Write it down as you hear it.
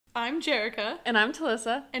I'm Jerica. And I'm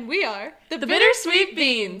Talissa. And we are The Bittersweet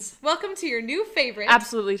Beans. Welcome to your new favorite.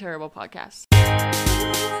 Absolutely terrible podcast.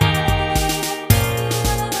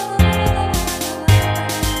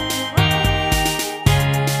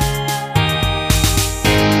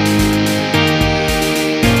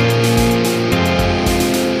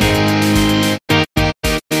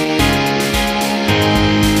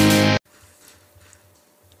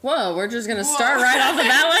 Whoa, we're just gonna start right off the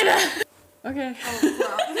bat like that. Okay.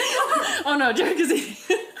 Oh no, Jerica's eating.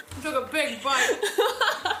 I took a big bite.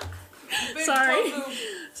 Big Sorry. tofu.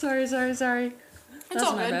 Sorry. It's That's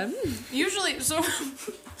all my good. bad. Usually,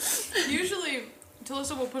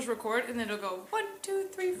 Talissa will push record and then it'll go 1, 2,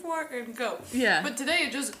 3, 4 and go. Yeah. But today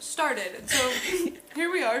it just started. And so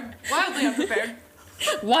here we are, wildly unprepared.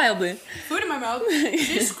 Wildly. Food in my mouth.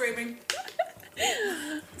 She's screaming.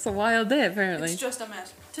 It's a wild day, apparently. It's just a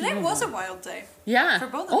mess. Today was a wild day. Yeah. For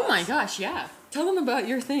both of Oh us. my gosh, yeah. Tell them about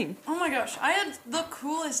your thing. Oh my gosh, I had the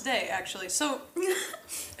coolest day, actually. So,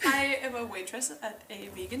 I am a waitress at a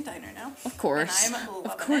vegan diner now. Of course. And I'm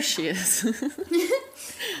loving Of course it. she is.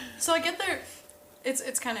 So I get there,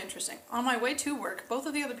 it's kind of interesting. On my way to work, both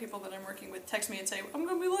of the other people that I'm working with text me and say, I'm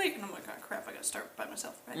going to be late. And I'm like, oh crap, I got to start by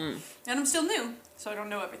myself, right? And I'm still new, so I don't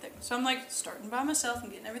know everything. So I'm like starting by myself and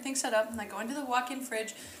getting everything set up. And I go into the walk-in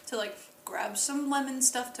fridge to like grab some lemon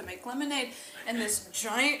stuff to make lemonade, and this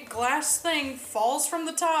giant glass thing falls from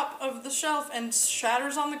the top of the shelf and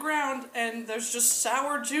shatters on the ground, and there's just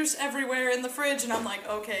sour juice everywhere in the fridge, and I'm like,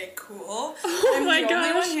 okay, cool. I'm my the only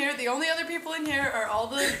gosh. one here. The only other people in here are all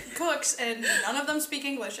the cooks, and none of them speak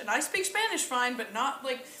English, and I speak Spanish fine, but not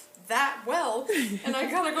like that well. And I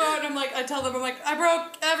kind of go out and I'm like, I tell them, I'm like, I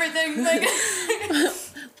broke everything. Like,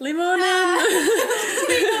 Limonin.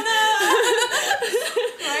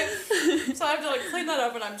 right? So I have to like clean that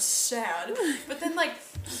up and I'm sad. But then like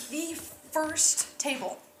the first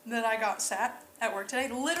table that I got sat at work today,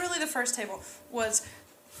 literally the first table was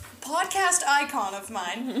podcast icon of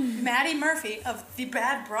mine, Maddie Murphy of The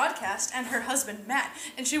Bad Broadcast, and her husband Matt.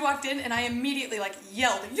 And she walked in and I immediately like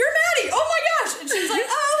yelled, "You're Maddie! Oh my gosh!" And she was like,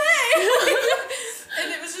 "Oh hey!"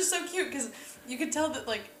 And it was just so cute because you could tell that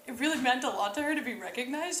like it really meant a lot to her to be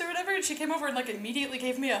recognized or whatever. And she came over and like immediately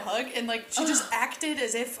gave me a hug and like she just acted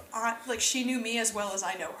as if like she knew me as well as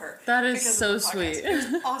I know her. That is because so of the podcast. sweet.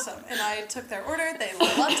 It was awesome. And I took their order. They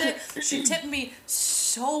loved it. She tipped me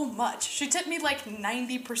so much. She tipped me like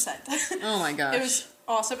 90%. Oh my gosh. It was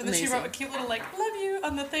awesome. And then she Amazing. wrote a cute little like "love you"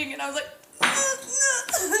 on the thing, and I was like,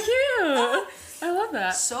 Cute. I love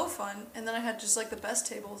that. so fun. And then I had just like the best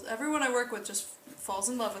tables. Everyone I work with just falls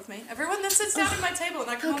in love with me. Everyone that sits down at my table and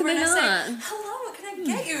I come How over could and I they say, not? "Hello, what can I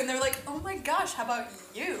get you?" And they're like, "Oh my gosh, how about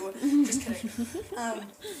you?" Just kidding.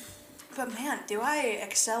 But man, do I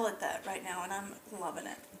excel at that right now, and I'm loving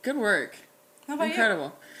it. Good work. How about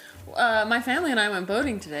Incredible. My family and I went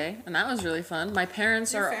boating today, and that was really fun. My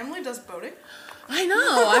parents you? Your are... family does boating? I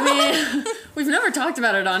know. I mean, we've never talked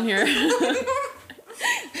about it on here.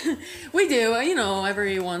 We do, you know,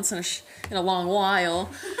 every once in a long while.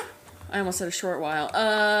 I almost said a short while.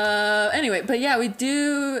 Anyway, but yeah, we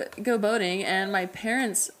do go boating, and my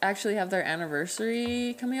parents actually have their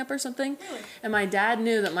anniversary coming up or something. Really? And my dad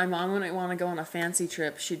knew that my mom wouldn't want to go on a fancy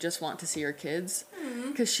trip. She'd just want to see her kids,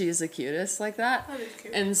 because she's the cutest like that. That is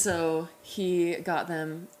cute. And so he got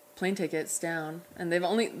them plane tickets down, and they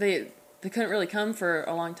couldn't really come for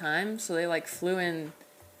a long time, so they like flew in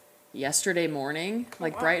yesterday morning,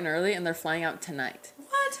 like wow. bright and early, and they're flying out tonight.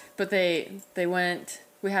 What? But they went.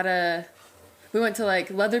 We went to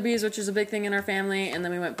like Leatherby's, which is a big thing in our family, and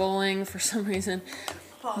then we went bowling for some reason.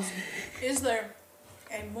 Pause. Is there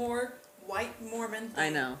a more white Mormon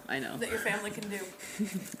thing I know. that your family can do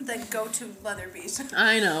than go to Leatherby's?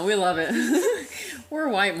 I know, we love it. We're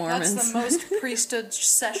white Mormons. That's the most priesthood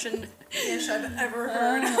session-ish I've ever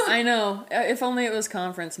heard. I know. If only it was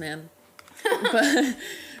conference, man.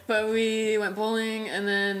 But we went bowling, and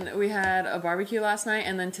then we had a barbecue last night,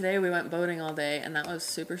 and then today we went boating all day, and that was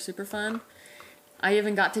super, super fun. I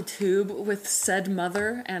even got to tube with said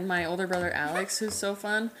mother and my older brother Alex, who's so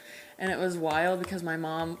fun. And it was wild because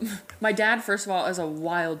my dad, first of all, is a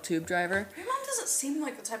wild tube driver. Your mom doesn't seem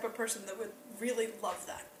like the type of person that would really love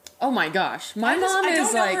that. Oh my gosh. I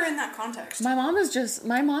don't know like, her in that context. my mom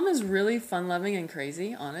is really fun-loving and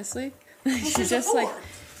crazy, honestly. She's She's just a like, whore.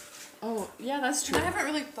 oh, yeah, that's true. I haven't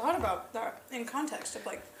really thought about that in context of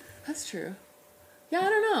like... That's true. Yeah, I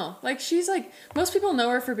don't know. Like, she's like, most people know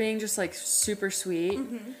her for being just like super sweet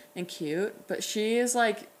and cute, but she is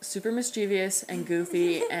like super mischievous and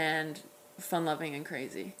goofy and fun-loving and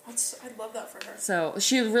crazy. I love that for her. So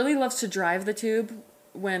she really loves to drive the tube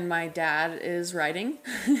when my dad is riding,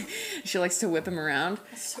 she likes to whip him around.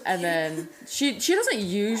 That's so And cute. then she doesn't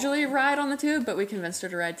usually ride on the tube, but we convinced her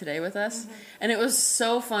to ride today with us. And it was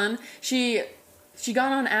so fun. She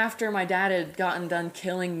got on after my dad had gotten done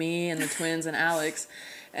killing me and the twins and Alex.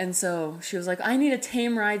 And so she was like, I need a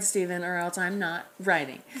tame ride, Steven, or else I'm not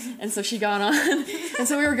riding. And so she got on. And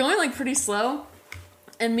so we were going like pretty slow.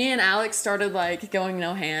 And me and Alex started like going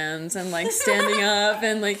no hands and like standing up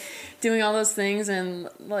and like doing all those things. And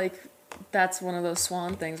like, that's one of those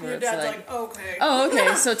swan things where Your it's dad's like, okay. oh,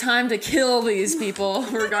 okay, so time to kill these people,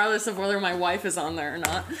 regardless of whether my wife is on there or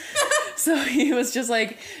not. So he was just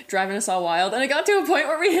like driving us all wild. And it got to a point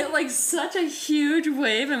where we hit like such a huge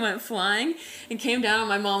wave and went flying and came down. And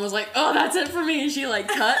my mom was like, oh, that's it for me. And she like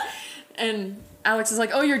cut. And Alex is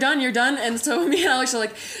like, oh, you're done. And so me and Alex are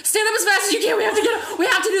like, stand up as fast as you can. We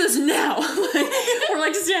have to do this now. Like, we're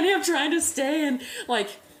like standing up trying to stay and like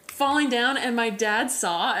falling down, and my dad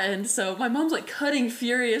saw, and so my mom's like cutting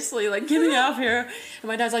furiously, like, get me off here. And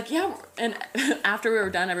my dad's like, yeah. And after we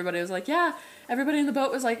were done, everybody was like, yeah. Everybody in the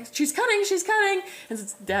boat was like, she's cutting. And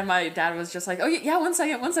so my dad was just like, oh yeah, one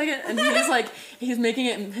second. And he was like, he's making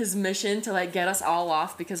it his mission to like get us all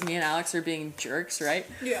off because me and Alex are being jerks, right?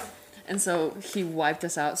 Yeah. And so he wiped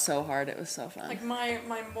us out so hard. It was so fun. Like, my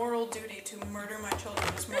moral duty to murder my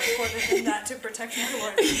children is more important than that to protect my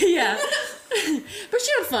life. Yeah. But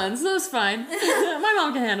she had fun, so it was fine. My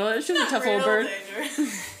mom can handle it. She was a tough old bird.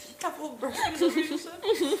 Tough old bird, is what you said?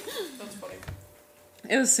 That's funny.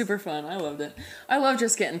 It was super fun. I loved it. I love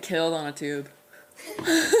just getting killed on a tube.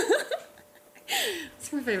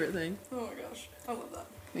 It's my favorite thing. Oh my gosh. I love that.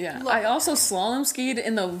 Yeah. Love I it. also slalom skied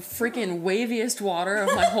in the freaking waviest water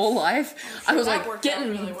of my whole life. I was that like worked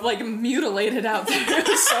getting out really well. like mutilated out there. It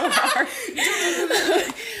was so hard.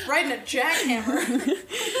 Riding a jackhammer.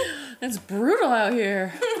 It's brutal out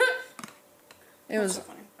here. It That's was so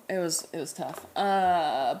funny. it was tough.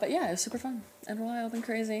 But yeah, it was super fun and wild and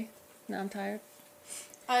crazy. Now I'm tired.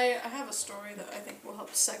 I have a story that I think will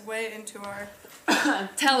help segue into our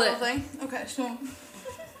Tell whole it. thing. Okay, so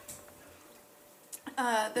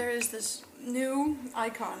there is this new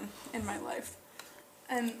icon in my life,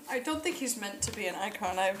 and I don't think he's meant to be an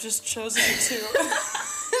icon. I've just chosen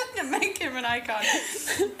to make him an icon,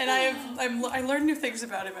 and I learn new things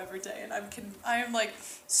about him every day, and I am like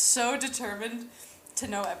so determined to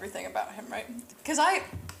know everything about him, right? Because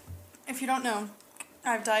if you don't know,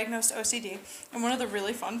 I've diagnosed OCD, and one of the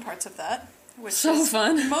really fun parts of that, which So is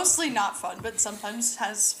fun. mostly not fun, but sometimes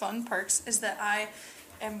has fun perks, is that I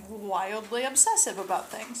am wildly obsessive about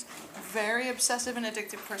things. Very obsessive and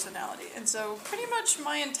addictive personality. And so pretty much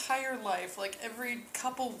my entire life, like every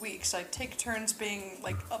couple weeks, I take turns being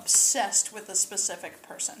like obsessed with a specific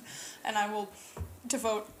person. And I will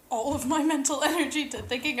devote all of my mental energy to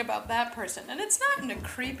thinking about that person. And it's not in a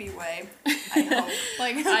creepy way, I hope.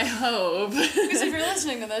 Like, I hope. because if you're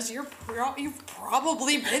listening to this, you've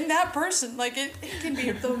probably been that person. Like, it can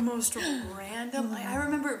be the most random. Like, I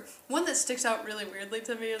remember one that sticks out really weirdly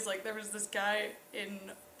to me is, like, there was this guy in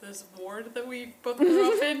this ward that we both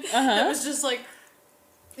grew up in that was just, like,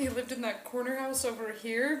 he lived in that corner house over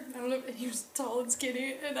here. I don't know, and he was tall and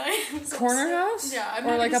skinny, and I was Corner upset. house? Yeah, I'm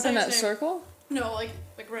Or not like gonna up in say that his name. circle? No, like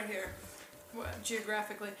right here,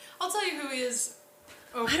 geographically. I'll tell you who he is.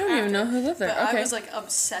 I don't even know who lived there. But Okay. I was like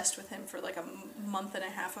obsessed with him for like a month and a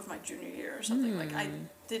half of my junior year or something. Like I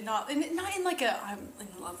did not, and not in like a I'm in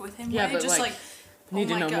love with him Yeah, way. but, Just like, like need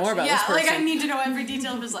to oh my know gosh. more about yeah, this person. like I need to know every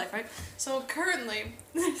detail of his life, right? So currently,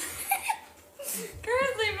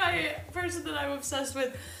 my person that I'm obsessed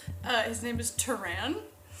with, his name is Taran.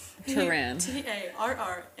 Taran.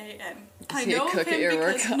 Tarran. Is he a cook at your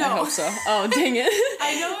work? No. I hope so. Oh, dang it.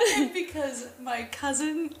 I know him because my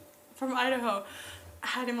cousin from Idaho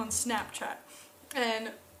had him on Snapchat.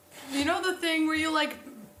 And you know the thing where you like,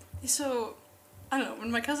 so, I don't know,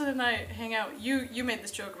 when my cousin and I hang out, you made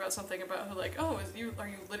this joke about something about how like, oh, are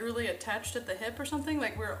you literally attached at the hip or something?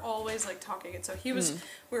 Like we're always like talking. And so we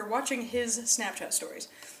were watching his Snapchat stories.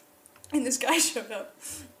 And this guy showed up.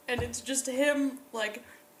 And it's just him like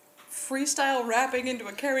freestyle rapping into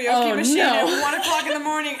a karaoke machine at 1 o'clock in the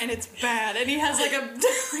morning, and it's bad. And he has like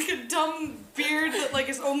a dumb beard that like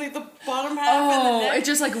is only the bottom half and the neck. It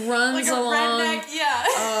just like runs like a along. redneck, yeah.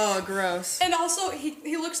 Oh, gross. And also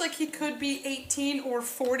he looks like he could be 18 or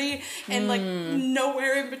 40 and like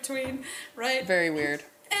nowhere in between, right? Very weird.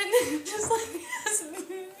 And just like has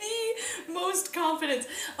the most confidence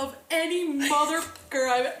of any motherfucker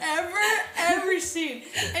I've ever seen.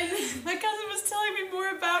 And my cousin was telling me more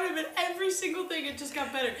about him, and every single thing it just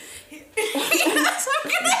got better. I'm gonna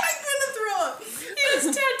throw up. He has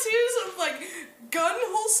tattoos of like gun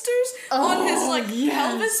holsters on his like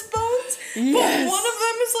pelvis bones, Yes. but one of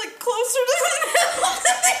them is like closer to the middle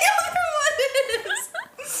than the other one is.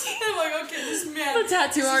 And I'm like, okay, this man. The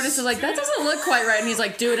tattoo artist is like, that doesn't look quite right, and he's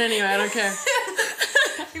like, do it anyway, I don't care.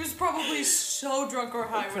 He was probably so drunk or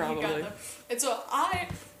high when he got them. And so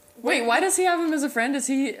Wait, why does he have him as a friend? Is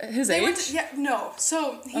he his age? No.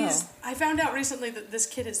 So I found out recently that this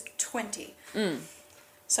kid is 20.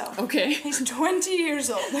 So Okay. he's 20 years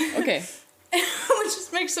old. Okay. Which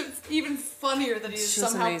just makes it even funnier that he is It's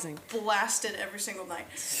just somehow amazing. blasted every single night.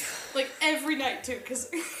 Like every night too,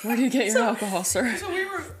 because Where do you get your alcohol, sir? so we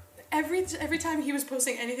were every time he was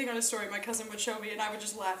posting anything on his story, my cousin would show me, and I would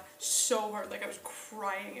just laugh so hard, like I was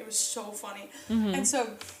crying. It was so funny. And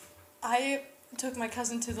so I took my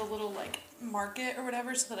cousin to the little like market or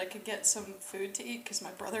whatever so that I could get some food to eat, because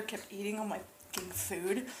my brother kept eating all my fucking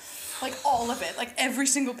food, like all of it, like every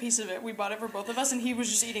single piece of it. We bought it for both of us, and he was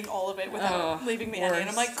just eating all of it without leaving me any. And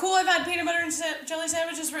I'm like, cool, I've had peanut butter and jelly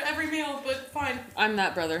sandwiches for every meal, but fine. I'm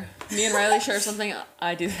that brother. Me and Riley share something,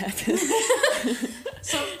 I do that.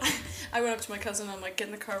 So I went up to my cousin, and I'm like, get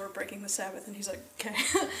in the car, we're breaking the Sabbath. And he's like, okay.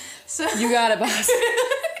 So You got it, boss.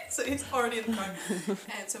 so he's already in the car.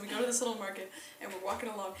 And so we go to this little market, and we're walking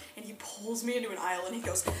along, and he pulls me into an aisle, and he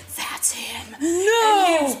goes, that's him. No!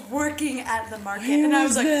 And he was working at the market. And I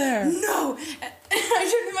was like, there. no. And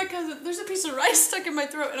I turned to my cousin, there's a piece of rice stuck in my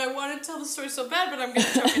throat, and I want to tell the story so bad, but I'm going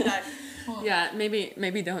to choke and die. Yeah,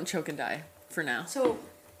 maybe don't choke and die for now.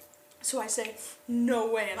 So I say,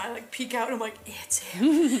 no way, and I like peek out, and I'm like, it's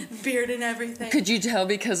him, beard and everything. Could you tell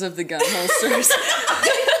because of the gun holsters? He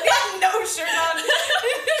had no shirt on.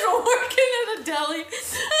 He's working at a deli.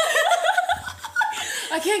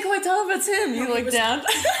 I can't quite tell if it's him. You look down.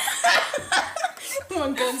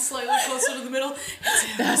 One gun slightly closer to the middle.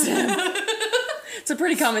 That's him. It's a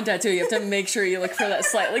pretty common tattoo. You have to make sure you look for that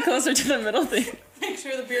slightly closer to the middle thing. Make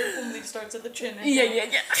sure the beard only starts at the chin. And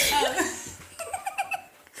Yeah.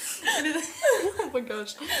 oh my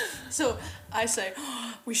gosh. So I say,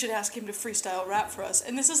 we should ask him to freestyle rap for us.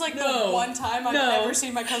 And this is like the one time I've ever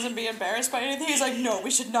seen my cousin be embarrassed by anything. He's like, no,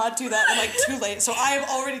 we should not do that. And I'm like, too late. So I have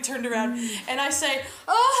already turned around and I say,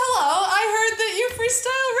 oh, hello, I heard that you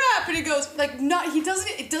freestyle rap. And he goes,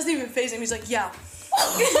 like, it doesn't even faze him. He's like, yeah.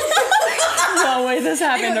 No way this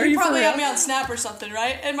happened. Are you for probably real? have me on Snap or something,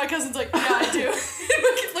 right? And my cousin's like, yeah, I do.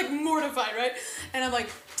 Like mortified, right? And I'm like,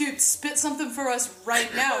 dude, spit something for us right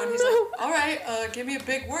now. And he's like, all right, give me a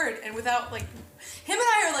big word. And without like, him and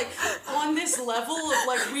I are like on this level of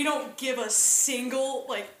like, we don't give a single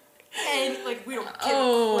like, and like we don't give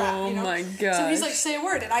a crap, you know? My god. So he's like, say a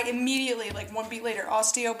word, and I immediately, like 1 beat later,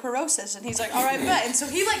 osteoporosis, and he's like, all right, bet. And so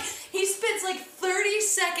he spits like 30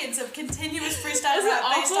 seconds of continuous freestyle Is it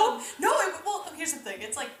rap based awful? on well, here's the thing,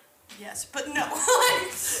 it's like, yes, but no.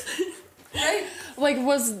 Right? Like,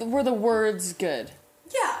 were the words good?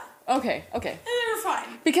 Yeah. Okay. And they were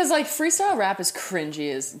fine. Because like freestyle rap is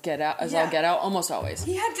cringy as all get out, almost always.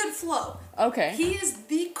 He had good flow. Okay. He is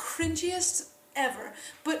the cringiest ever,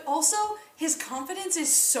 but also his confidence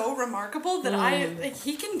is so remarkable that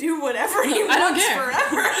he can do whatever he wants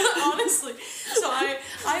forever. Honestly, so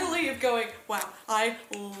I leave going, wow, I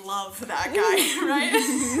love that guy,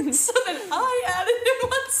 right? So then I added him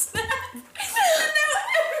on Snap, and now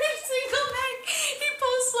every single night he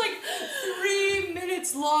posts like 3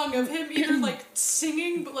 minutes long of him either like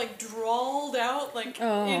singing but like drawled out like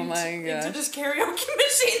into this karaoke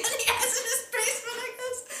machine that he has in his basement, I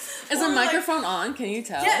guess. Is the microphone on? Can you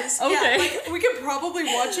tell? Yes. Okay. Yeah, like, we could probably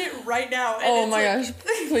watch it right now. And Oh it's my like,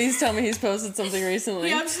 gosh! Please tell me he's posted something recently.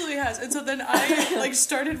 He absolutely has. And so then I like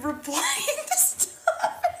started replying to stuff.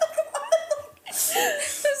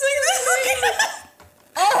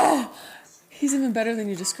 Oh, he's even better than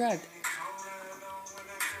you described.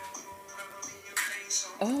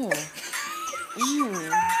 Oh.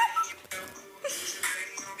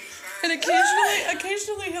 And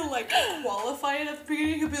occasionally he'll like qualify it at the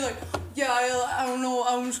beginning. He'll be like, yeah, I don't know,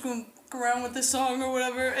 I'm just gonna go around with this song or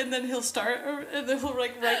whatever, and then he'll start, and then he'll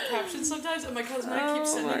like write captions sometimes, and my cousin and I keep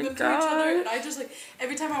sending them to each other, and I just like,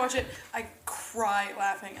 every time I watch it, I cry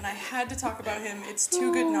laughing, and I had to talk about him. It's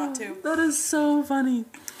too good not to. That is so funny.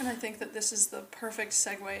 And I think that this is the perfect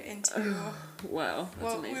segue into Wow, that's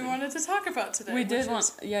what amazing. we wanted to talk about today. We did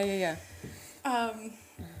want, yeah.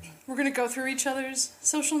 We're gonna go through each other's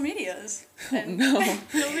social medias. And No.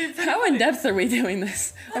 it'll be pretty How in depth are we doing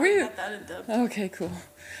this? Are we? Not that in depth. Okay, cool.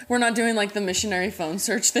 We're not doing like the missionary phone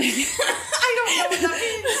search thing. I don't know what that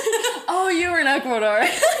means. Oh, you were in Ecuador.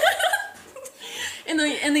 In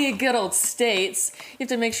the good old States, you have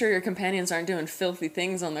to make sure your companions aren't doing filthy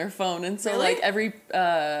things on their phone, and so Really? like every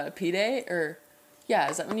P-Day or Yeah,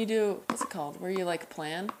 is that when you do, what's it called? Where you like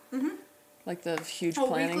plan? Mm-hmm. Like the huge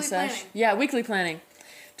planning weekly session? planning. Yeah, weekly planning.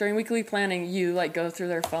 During weekly planning, you like go through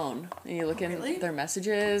their phone and you look Really? in their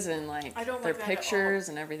messages and like I don't their like that at all. pictures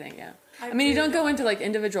and everything, yeah. I I mean, you really don't go don't into like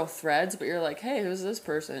individual threads, but you're like, hey, who's this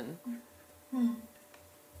person?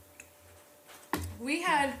 We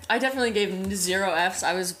had I definitely gave 0 Fs.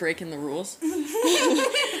 I was breaking the rules.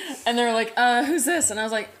 And they were like, who's this? And I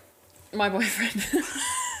was like, my boyfriend.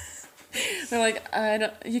 They're like,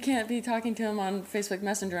 you can't be talking to him on Facebook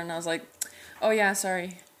Messenger. And I was like, oh yeah,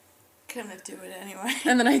 sorry. gonna do it anyway.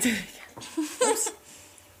 And then I did it again. Oops.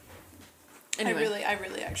 Anyway, I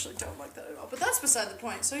really actually don't like that at all. But that's beside the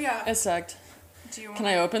point. So yeah. it sucked. Do you want Can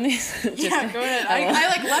I open these? Just Yeah, kidding. go ahead. I I will.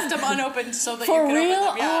 like left them unopened so that For you could real? open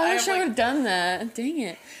them. Yeah, Oh, I wish have, I would like, have done that. Dang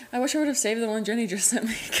it. I wish I would have saved the one Jenny just sent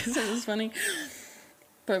me because it was funny.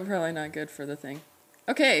 But probably not good for the thing.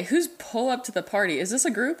 Okay, who's pull up to the party? Is this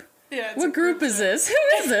a group? yeah, it's What a group is chat. this? Who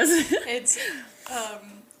is this? It's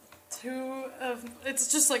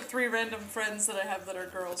it's just like 3 random friends that I have that are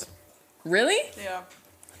girls. Really? Yeah.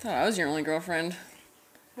 I thought I was your only girlfriend.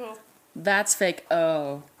 Well. That's fake.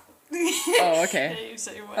 Oh. Oh, okay. Yeah, you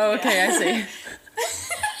say what? Oh, okay, yeah. I see.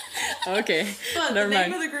 Okay. But Never the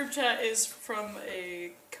name mind. of the group chat is from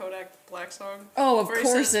a Kodak Black song. Oh, of where he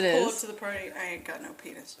course says, it Pull is. up to the party. I ain't got no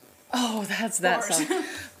penis. Oh, that's that Bars. song.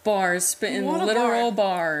 Bars, spitting What a literal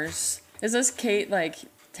bar. bars. Is this Kate, like,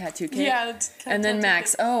 Tattoo Kate? Yeah. It's And then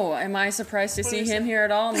Max, oh, am I surprised to What see did he him say? here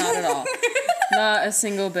at all? Not at all. Not a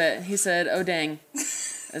single bit. He said, oh, dang.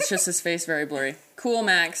 It's just his face very blurry. Cool,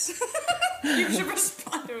 Max. You should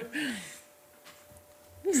respond to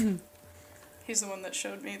it. He's the one that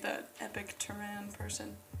showed me that epic Turan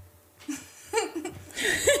person.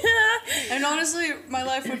 And honestly, my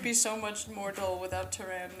life would be so much more dull without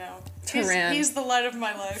Turan now. Turan. He's the light of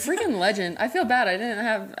my life. Freaking legend. I feel bad. I didn't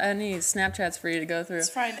have any Snapchats for you to go through. It's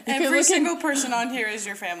fine. You could Every look single person on here is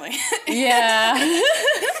your family. Yeah.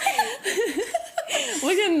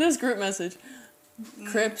 Look in this group message.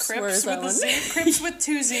 Crips, where is that with one? a Z. Crips with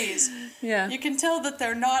 2 Z's. Yeah. You can tell that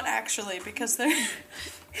they're not actually because they're.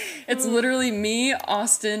 It's literally me,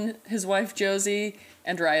 Austin, his wife Josie,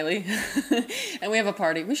 and Riley. And we have a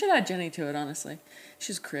party. We should add Jenny to it, honestly.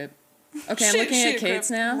 She's crib. Okay, I'm looking at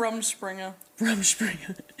Kate's now. Rumspringa.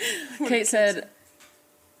 Rumspringa. Kate said,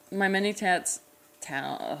 my many talents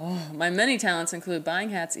include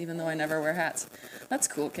buying hats even though I never wear hats. That's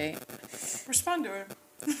cool, Kate. Respond to her.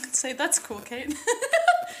 Say, that's cool, Kate.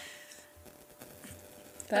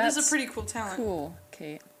 That is a pretty cool talent. Cool,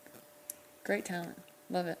 Kate. Great talent.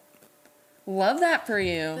 Love it. Love that for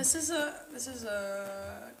you. This is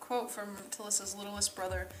a quote from Talissa's littlest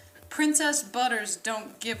brother. Princess Butters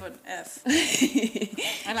don't give an F.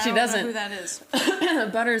 And I She don't doesn't. know who that is.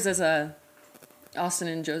 Butters is a Austin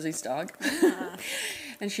and Josie's dog.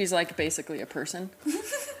 And she's like basically a person.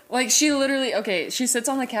 Like she literally, okay, she sits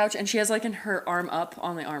on the couch and she has like her arm up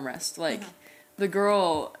on the armrest. Like the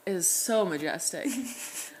girl is so majestic.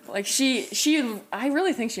 Like I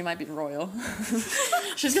really think she might be royal.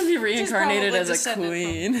 She's gonna be reincarnated probably as a descended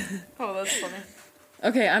queen. Oh, that's funny.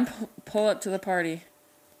 Okay, I'm pull up to the party.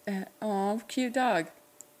 Oh, cute dog.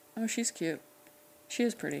 Oh, she's cute. She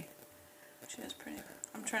is pretty. She is pretty.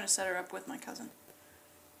 I'm trying to set her up with my cousin.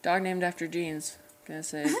 Dog named after jeans. Gonna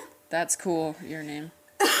say that's cool. Your name.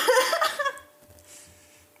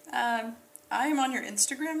 I am on your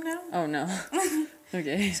Instagram now. Oh no.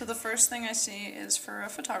 Okay. So the first thing I see is for a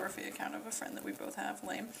photography account of a friend that we both have.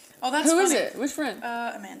 Lame. Oh, that's Who funny. is it? Which friend?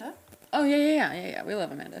 Amanda. Oh yeah. We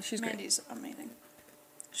love Amanda. She's great. Mandy's amazing.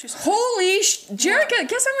 She's Holy Jerica!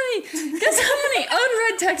 Guess how many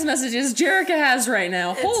unread text messages Jerica has right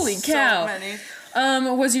now. Holy so cow! many.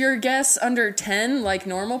 Was your guess under 10 like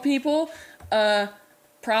normal people?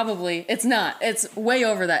 Probably. It's not. It's way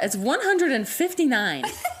over that. It's 159.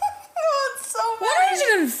 Oh, it's so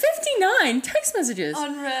many. 159 text messages.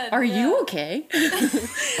 Unread. Are yeah. you okay?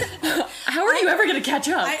 How are you ever gonna catch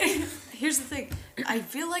up? Here's the thing. I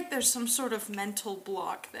feel like there's some sort of mental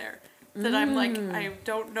block there. That I'm like, I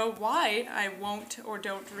don't know why I won't or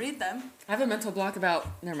don't read them. I have a mental block about.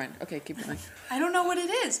 Never mind. Okay, keep going. I don't know what it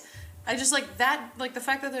is. I just like that, like the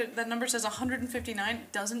fact that that number says 159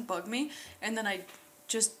 doesn't bug me, and then I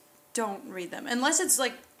just don't read them. Unless it's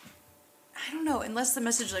like, I don't know, unless the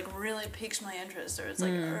message like really piques my interest or it's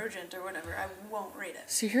like urgent or whatever, I won't read it.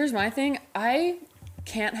 See, here's my thing. I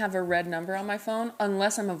can't have a red number on my phone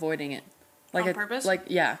unless I'm avoiding it. Like On purpose? Like,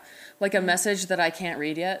 yeah. Like a message that I can't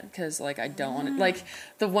read yet because, like, I don't want to. Like,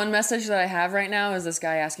 the one message that I have right now is this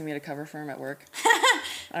guy asking me to cover for him at work.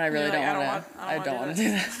 And I really You're like, don't want to. I don't want to do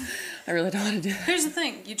that. I really don't want to do that. Here's the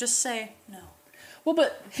thing, you just say no. Well,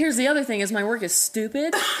 but here's the other thing is my work is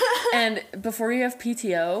stupid. And before you have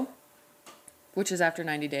PTO, which is after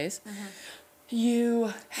 90 days,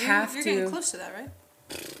 you have You're to... getting close to that, right?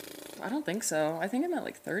 I don't think so. I think I'm at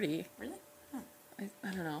like 30. Really? Huh.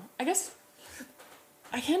 I don't know. I guess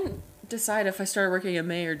I can't decide if I started working in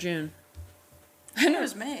May or June. I think it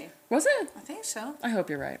was May. Was it? I think so. I hope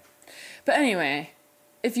you're right. But anyway,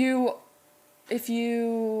 if you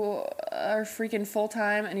are freaking full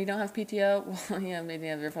time and you don't have PTO, well, yeah, maybe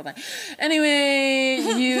you're full time. Anyway,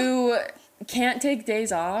 you can't take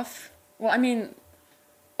days off. Well, I mean,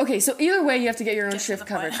 okay, so either way, you have to get your own shift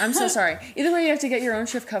covered. I'm so sorry. Either way, you have to get your own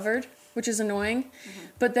shift covered, which is annoying.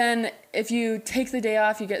 But then if you take the day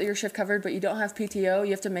off, you get your shift covered, but you don't have PTO,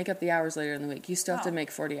 you have to make up the hours later in the week. You still have to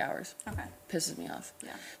make 40 hours. Okay. Pisses me off.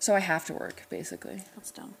 Yeah. So I have to work, basically.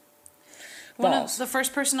 That's dumb. Balls. The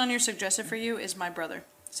first person on your suggested for you is my brother.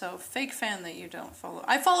 So, fake fan that you don't follow.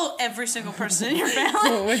 I follow every single person in your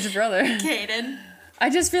family. Which brother? Caden. I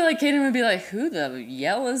just feel like Kaden would be like, who the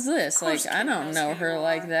yell is this? Like, I Kaden don't knows know who her you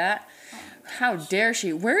like are. that. How dare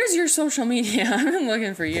she? Where is your social media? I've been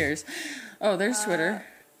looking for years. Oh, there's Twitter.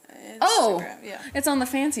 Oh! Instagram, yeah. It's on the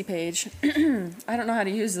fancy page. I don't know how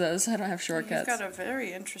to use those. I don't have shortcuts. You've got a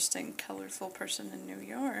very interesting, colorful person in New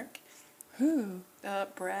York. Who?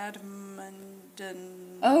 Brad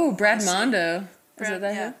Munden. Oh, Brad Mondo. Is it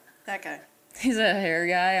that yeah, who? that guy. He's a hair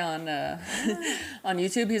guy on on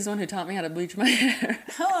YouTube. He's the one who taught me how to bleach my hair.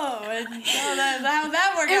 Oh, and how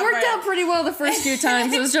that worked out? It worked for out you? pretty well the first few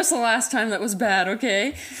times. It was just the last time that was bad,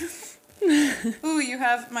 okay? Ooh, you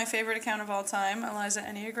have my favorite account of all time, Eliza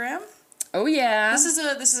Enneagram. Oh, yeah. This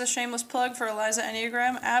is a shameless plug for Eliza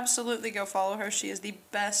Enneagram. Absolutely go follow her. She is the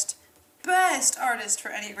best artist for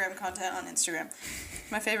Enneagram content on Instagram.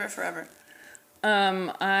 My favorite forever.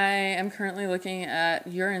 I am currently looking at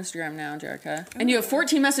your Instagram now, Jerica. And you have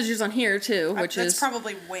 14 messages on here, too, which That's is...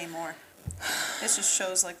 probably way more. It just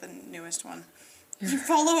shows like the newest one. You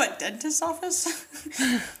follow a dentist's office?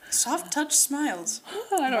 Soft touch smiles.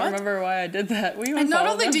 I don't What? remember why I did that. We And not unfollowed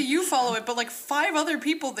only them. do you follow it, but like 5 other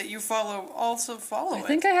people that you follow also follow it. I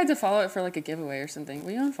think I had to follow it for like a giveaway or something.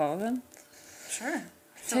 Will you unfollow them? Sure.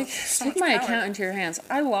 Take So take much my power. account into your hands.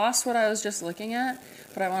 I lost what I was just looking at,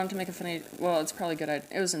 but I wanted to make a funny... Well, it's probably good.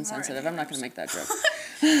 It was insensitive. I'm not going to make that joke.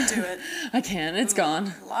 Do it. I can't. It's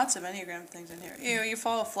gone. Lots of Enneagram things in here. You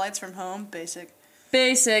follow Flights from Home, basic.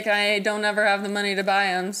 Basic. I don't ever have the money to buy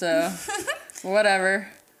them, so whatever.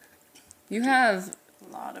 You have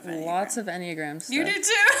A lot of Enneagram. lots of Enneagrams. You do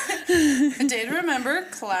too. A Day to Remember,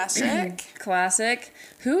 classic. Classic.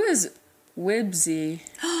 Who is Wibsy?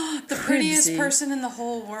 The prettiest Cribsy. person in the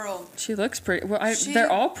whole world. She looks pretty. Well, She- they're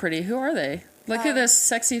all pretty. Who are they? Look at this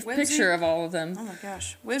sexy Wibsy? picture of all of them. Oh my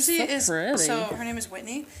gosh. Wibsy So is pretty. so her name is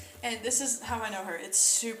Whitney, and this is how I know her. It's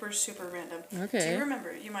super, super random. Okay. Do you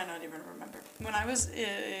remember? You might not even remember. When I was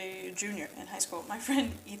a junior in high school, my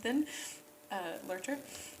friend Ethan Lurcher,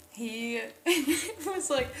 he was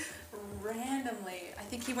like randomly, I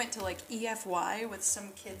think he went to like EFY with some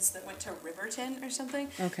kids that went to Riverton or something.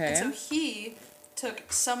 Okay. And so he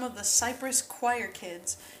took some of the Cypress choir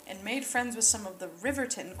kids and made friends with some of the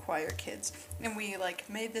Riverton choir kids. And we like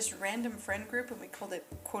made this random friend group and we called it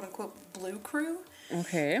quote unquote Blue Crew.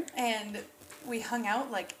 Okay. And we hung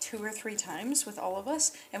out like 2 or 3 times with all of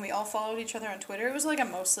us and we all followed each other on Twitter. It was like a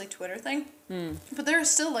mostly Twitter thing. But there are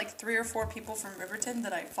still like 3 or 4 people from Riverton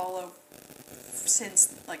that I follow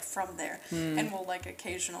since like from there and we'll like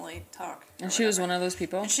occasionally talk. or And she was whatever. one of those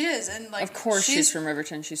people? And she is, and like Of course she's from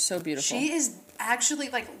Riverton. She's so beautiful. she is actually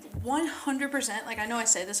like 100%. Like I know I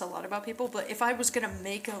say this a lot about people, but if I was gonna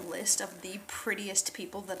make a list of the prettiest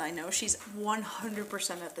people that I know, she's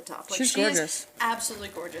 100% at the top. Like She's she gorgeous. is absolutely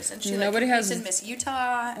gorgeous, and she Nobody like competes has- in Miss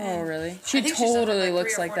Utah. Oh, and really? I She think she's done it, totally like,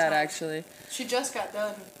 looks 3 or like 4 that, times. actually. She just got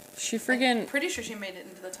done. She friggin'... Pretty sure she made it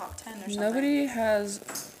into the top 10 or something. Nobody has...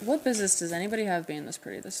 What business does anybody have being this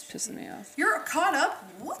pretty? This is pissing me off. You're caught up.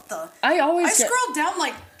 What the? I always I get... scrolled down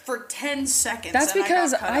like for 10 seconds. That's and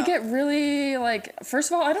because I, got caught I up. get really, like...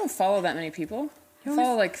 First of all, I don't follow that many people. I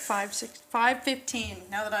follow, like... 5:15.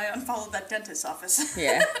 Now that I unfollowed that dentist's office.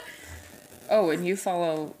 Yeah. Oh, and you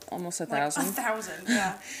follow almost 1,000. 1,000.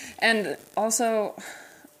 Yeah. And also,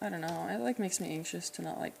 I don't know, it like makes me anxious to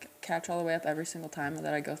not like catch all the way up every single time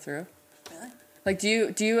that I go through. Really? Like,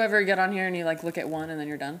 do you ever get on here and you like look at one and then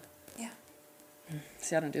you're done? Yeah.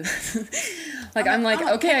 See, I don't do that. Like, I'm like, I'm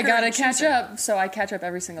a okay, I picker gotta and catch chooser. up, so I catch up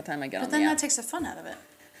every single time I get But on then the that app. takes the fun out of it.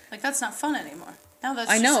 Like that's not fun anymore. Now that's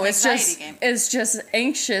I just know, an it's anxiety just game. it's just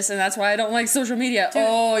anxious, and that's why I don't like social media. Dude,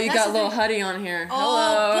 oh, you that's got the little thing. Huddy on here. Oh,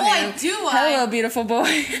 Hello, boy, hand- do I. Hello, beautiful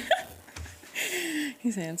boy.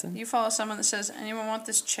 He's handsome. You follow someone that says, anyone want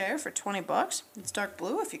this chair for $20? It's dark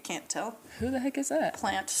blue if you can't tell. Who the heck is that?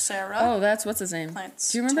 Plant Sarah. Oh, that's what's his name. Plant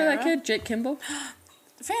Do you remember that Tara. kid, Jake Kimball?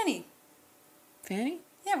 Fanny. Fanny?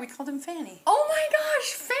 Yeah, we called him Fanny. Oh my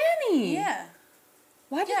gosh, Fanny! Yeah.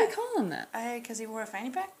 Why did Yeah. we call him that? Because he wore a fanny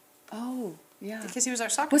pack? Oh, yeah. Because he was our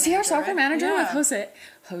soccer Was manager. he our soccer right? manager Yeah. with Jose?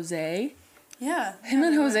 Jose? Yeah. Him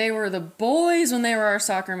and Jose were the boys when they were our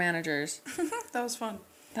soccer managers. That was fun.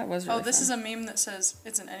 That was really This fun. is a meme that says,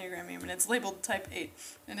 it's an Enneagram meme, and it's labeled type 8.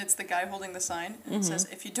 And it's the guy holding the sign, and it says,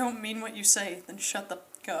 if you don't mean what you say, then shut the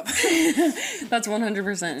fuck up. That's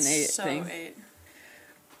 100% an 8 So thing. 8.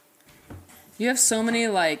 You have so many,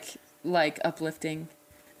 like uplifting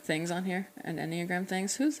things on here, and Enneagram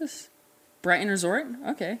things. Who's this? Brighton Resort?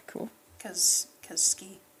 Okay, cool. Because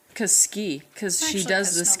ski. Because she Actually, does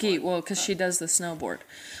 'cause the ski. snowboard, Well, because she does the snowboard.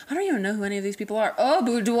 I don't even know who any of these people are. Oh,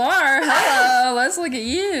 Boudoir! Hello! Let's look at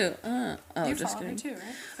you! Oh, You just follow me kidding. too,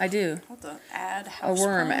 right? I do. What the add A house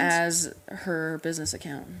worm plans? as her business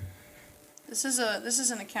account. This is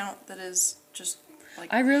an account that is just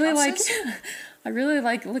like I really houses. I really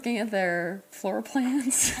like looking at their floor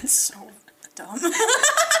plans. It's so dumb.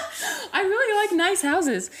 I really like nice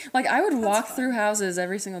houses. Like, I would walk fun. through houses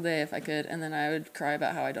every single day if I could, and then I would cry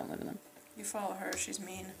about how I don't live in them. You follow her, she's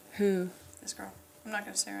mean. Who? This girl. I'm not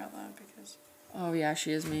gonna say her out loud because Oh, yeah,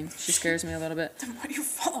 she is mean. She scares me a little bit. then why do you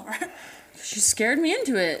follow her? She scared me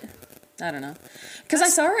into it. I don't know. Because I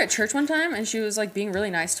saw her at church one time, and she was, like, being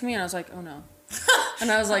really nice to me, and I was like, oh, no.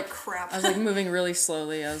 And I was like, crap. I was, like, moving really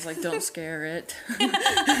slowly. I was like, don't scare it.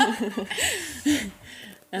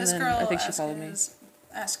 And This then girl I think she followed me.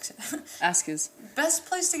 asks Ask is. best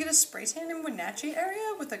place to get a spray tan in Wenatchee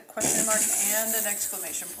area with a question mark and an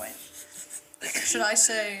exclamation point. Should I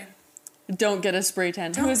say Don't get a spray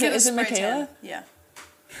tan. don't Who is get it? a Is it spray Michaela? tan? Yeah.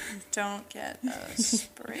 Don't get a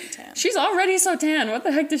spray tan. She's already so tan. What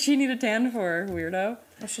the heck does she need a tan for, weirdo?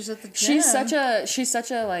 Well, she's at the gym. She's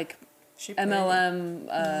such a like She pretty.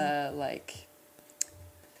 MLM like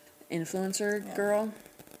influencer Yeah. girl.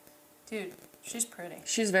 Dude, she's pretty.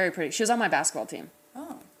 She's very pretty. She was on my basketball team.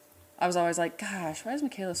 Oh. I was always like, gosh, why is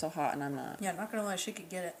Michaela so hot and I'm not? Yeah, not gonna lie, she could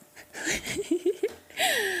get it.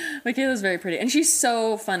 Michaela's very pretty, and she's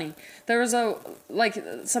so funny. There was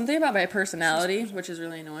something about my personality, which is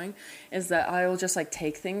really annoying, is that I will just like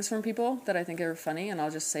take things from people that I think are funny, and I'll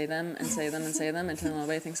just say them and say them and say them until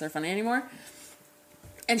nobody thinks they're funny anymore.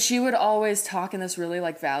 And she would always talk in this really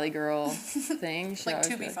like Valley Girl thing. She'd Like always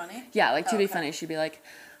to be funny? Yeah, like to Oh, be okay. funny. She'd be like,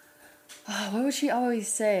 oh, what would she always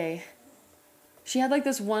say? She had like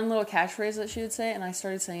this one little catchphrase that she would say, and I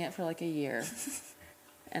started saying it for like a year.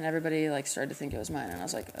 And everybody like started to think it was mine, and I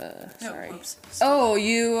was like, sorry. No, oops. Oh,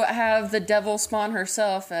 you have the devil spawn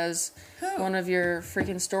herself as Who? one of your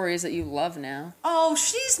freaking stories that you love now. Oh,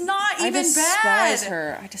 she's not I even despise bad.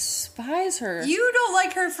 her. I despise her. You don't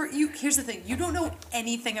like her for you. Here's the thing: you don't know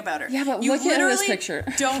anything about her. Yeah, but you look at this literally picture.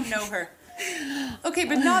 Don't know her. Okay,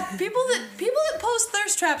 but not people that post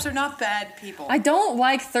thirst traps are not bad people. I don't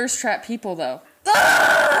like thirst trap people though.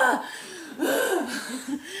 Ah!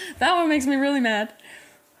 That one makes me really mad.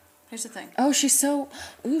 Here's the thing. Oh, she's so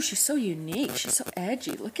unique. She's so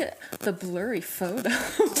edgy. Look at the blurry photo.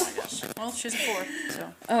 Oh my gosh. Well, she's a 4,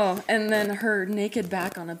 so Oh, and then her naked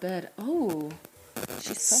back on a bed. Oh,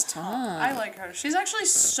 she's so hot. I like her. She's actually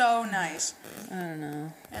so nice I don't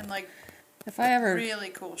know. and like If I ever really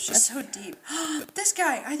cool. She's so deep. This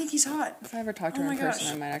guy, I think he's hot. talk to Oh her my in person,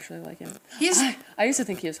 gosh. I might actually like him. He's. I used to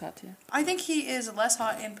think he was hot too. I think he is less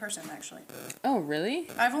hot in person actually. Oh, really?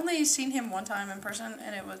 I've only seen him one time in person,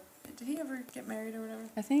 and it was. Did he ever get married or whatever?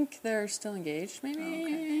 I think they're still engaged, maybe. Oh,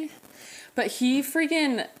 okay. But he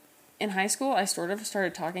freaking in high school, I sort of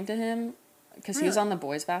started talking to him because he was Really? on the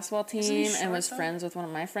boys basketball Isn't he team and short, was though? friends with one of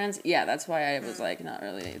my friends. Yeah, that's why I was like not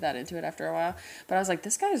really that into it after a while. But I was like,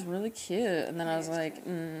 this guy's really cute, and then I was like,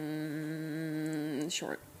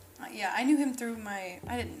 short. Yeah, I knew him through my.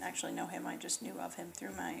 I didn't actually know him. I just knew of him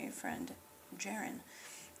through my friend, Jaren,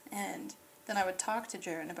 and then I would talk to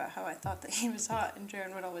Jaren about how I thought that he was hot, and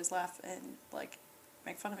Jaren would always laugh and like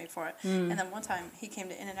make fun of me for it. And then one time he came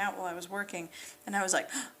to In-N-Out while I was working, and I was like,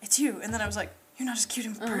 "It's you," and then I was like, "You're not as cute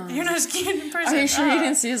in you're not as cute in person." Are you sure you Ah.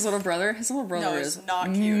 didn't see his little brother? His little brother No, is he's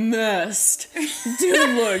not cute. messed. Dude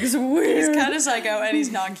looks weird. He's kind of psycho, and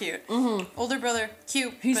he's not cute. Older brother,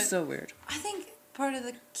 cute. He's but so weird. I think part of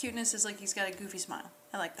the cuteness is like he's got a goofy smile.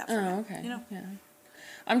 I like that for Oh, him. okay. You know. Yeah.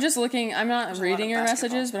 I'm just looking. I'm not There's a lot reading of your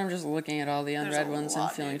basketball. messages, but I'm just looking at all the There's unread a ones and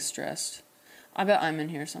lot, feeling dude. stressed. I bet I'm in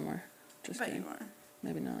here somewhere. Just But kidding. you are.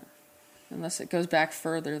 Maybe not. Unless it goes back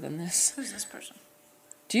further than this. Who's this person?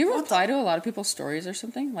 Do you reply to a lot of people's stories or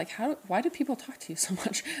something? Like, why do people talk to you so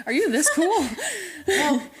much? Are you this cool?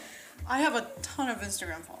 Well, I have a ton of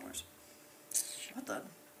Instagram followers. What the?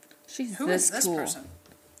 Who is this cool. person?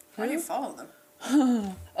 Why do you follow them?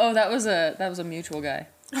 Oh, that was a mutual guy.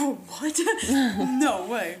 Oh, what? No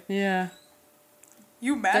way. Yeah.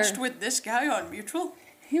 You matched with this guy on Mutual?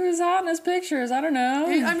 He was hot in his pictures. I don't know.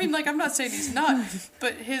 I mean, like, I'm not saying he's not,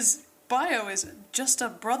 but his bio is just a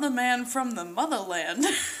brother man from the motherland.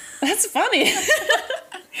 That's funny.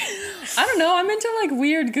 I don't know. I'm into like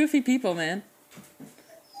weird, goofy people, man.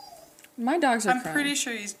 My dogs are I'm crying. pretty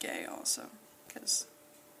sure he's gay also, because...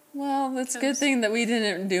 Well, it's a good thing that we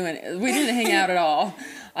didn't do it. We didn't hang out at all.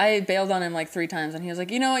 I bailed on him like 3 times, and he was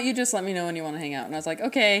like, "You know what? You just let me know when you want to hang out." And I was like,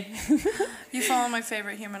 "Okay." You follow my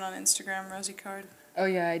favorite human on Instagram, Rosie Card. Oh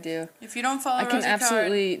yeah, I do. If you don't follow I can Rosie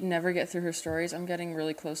absolutely never get through her stories. I'm getting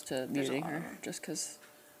really close to There's a muting lot of her them. just because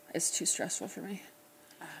it's too stressful for me.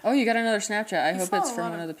 Oh, you got another Snapchat. I hope it's from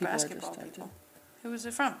one of the people I just basketball talked to. people. Who was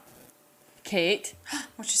it from? Kate.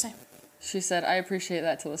 What'd she say? She said, "I appreciate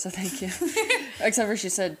that, Talissa. Thank you." Except for she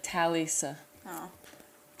said Talisa. Oh,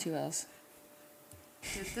 2 L's.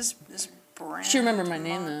 dude, this brand. She remembered my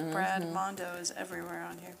name, though. Brad Mhm. Mondo is everywhere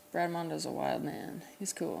on here. Brad Mondo's a wild man.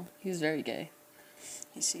 He's cool. He's very gay.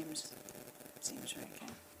 He seems very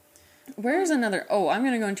gay. Where's another? Oh, I'm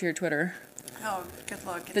gonna go into your Twitter. Oh, good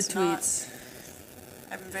luck. The It's tweets.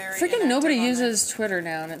 I'm very Freaking inactive nobody on uses Twitter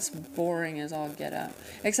now, and it's boring as all get out.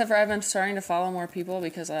 Except for I've been starting to follow more people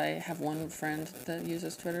because I have one friend that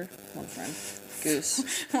uses Twitter. One friend.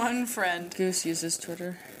 Goose. there. One friend. Goose uses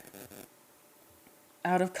Twitter.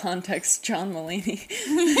 Out of context, John Mulaney.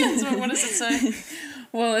 So what does it say?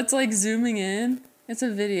 Well, it's like zooming in. It's a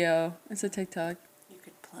video. It's a TikTok. You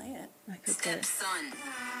could play it. I could play it. Stepson.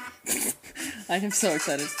 I am so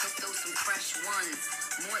excited. Throw some fresh ones.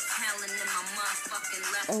 More talent in my motherfucking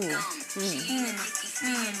left Oh. thumb. She eating Nicki Speed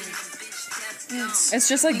and the bitch that's dumb. It's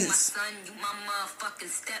just like. You my son, you my motherfucking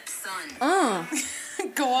stepson.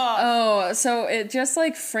 Go off. Oh, so it just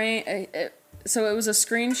like so it was a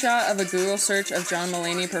screenshot of a Google search of John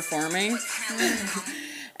Mulaney performing,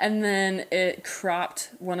 and then it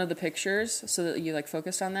cropped one of the pictures so that you like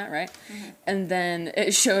focused on that, right? Mm-hmm. And then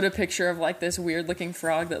it showed a picture of like this weird looking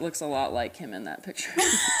frog that looks a lot like him in that picture.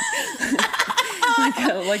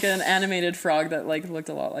 like an animated frog that like looked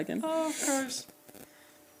a lot like him. Oh, of course.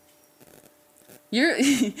 You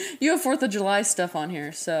have 4th of July stuff on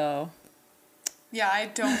here, so Yeah, I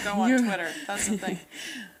don't go on You- Twitter. That's the thing.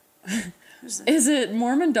 is it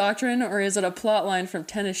Mormon doctrine or is it a plot line from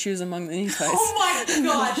Tennis Shoes Among the Nephites? Oh my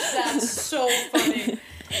gosh, that's so funny.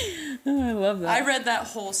 Oh, I love that. I read that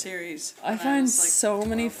whole series. I when find was, like, so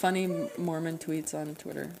many 12. funny Mormon tweets on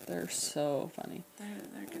Twitter. They're so funny.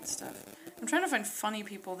 They're good stuff. I'm trying to find funny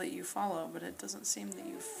people that you follow, but it doesn't seem that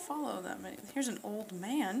you follow that many. Here's an old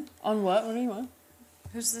man. On what? What do you want?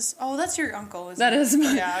 Who's this? Oh, that's your uncle, isn't That it? is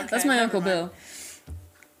my, Yeah, okay, that's my never Uncle mind. Bill.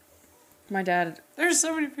 My dad. There's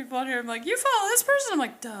so many people out here. I'm like, you follow this person? I'm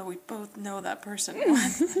like, duh, we both know that person.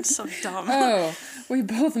 It's so dumb. Oh, we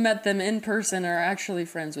both met them in person or are actually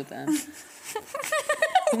friends with them.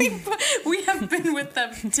 we have been with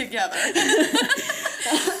them together.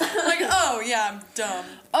 Like, oh, yeah, I'm dumb.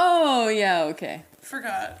 Oh, yeah, okay.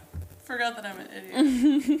 Forgot that I'm an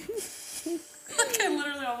idiot. Like, I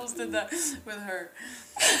literally almost did that with her.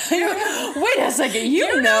 Wait a second,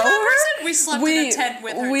 you know that her? person? We slept in a tent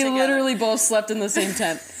with her We together. literally both slept in the same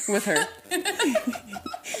tent with her.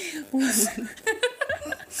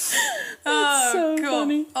 Oh, so cool.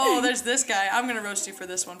 funny. Oh, there's this guy. I'm gonna roast you for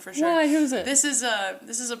this one for sure. Why? Who's it? This is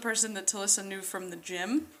a person that Talissa knew from the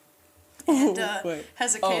gym. Oh, And wait.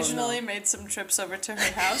 has Oh, occasionally no. made some trips over to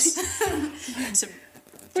her house. to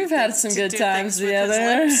We've do had things- some to good do times things with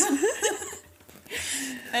his together. lips.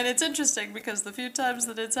 And it's interesting because the few times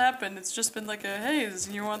that it's happened, it's just been like a, hey,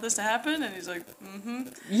 you want this to happen? And he's like, mm-hmm.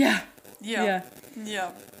 Yeah. Yeah.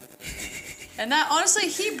 Yeah. And that, honestly,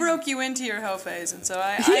 he broke you into your hoe phase. And so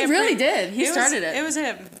He really did. He started it. It was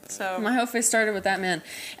him. So. My whole face started with that man.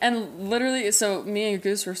 And literally, so me and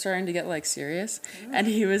Goose were starting to get, like, serious. And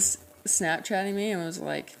he was Snapchatting me and was,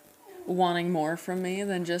 like, wanting more from me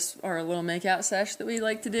than just our little makeout sesh that we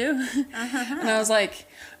like to do. And I was like,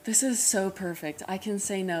 this is so perfect. I can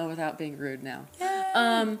say no without being rude now.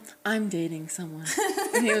 I'm dating someone.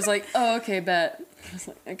 And he was like, oh, okay, bet. I was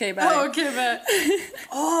like, okay, bye. Oh, okay, but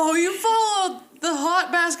oh, you followed the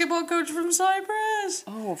hot basketball coach from Cyprus.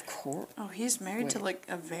 Oh, of course. Oh, he's married to Wait. like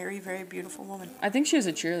a very, very beautiful woman. I think she was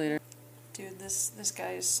a cheerleader. Dude, this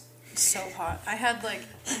guy's So hot. I had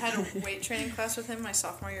a weight training class with him my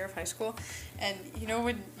sophomore year of high school, and you know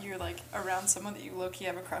when you're like around someone that you low-key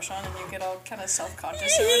have a crush on and you get all kind of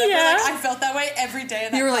self-conscious or whatever. Yeah. Like, I felt that way every day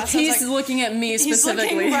in that You were like, class. I was he's looking at me specifically.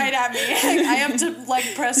 He's looking right at me. I have to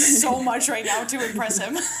like press so much right now to impress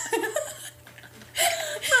him.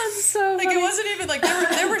 That's so Like funny. it wasn't even like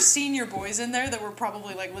there were senior boys in there that were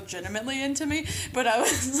probably like legitimately into me, but I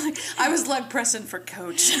was leg pressing for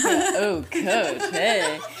coach. Oh, coach,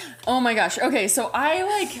 hey. Oh my gosh. Okay, so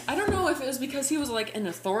I don't know if it was because he was like an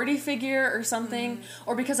authority figure or something,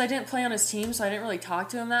 or because I didn't play on his team, so I didn't really talk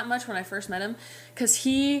to him that much when I first met him, because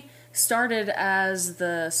he started as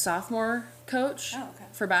the sophomore coach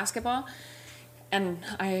for basketball, and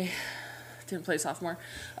I didn't play sophomore,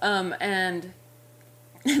 and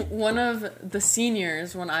one of the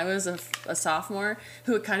seniors when I was a sophomore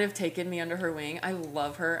who had kind of taken me under her wing. I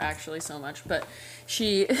love her actually so much, but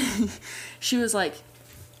she was like,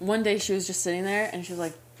 one day she was just sitting there and she was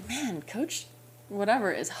like, man, Coach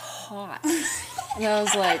whatever is hot. And I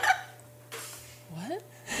was like, what?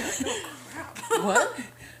 What?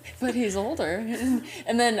 But he's older.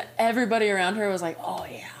 And then everybody around her was like, oh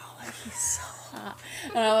yeah, like he's so hot.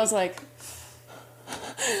 And I was like,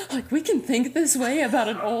 we can think this way about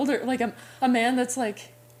an older, like a man that's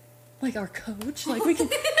like our coach, like we can.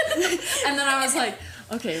 And then I was like,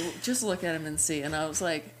 okay, just look at him and see. And I was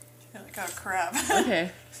like, You're like, oh crap.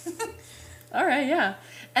 okay, all right, yeah.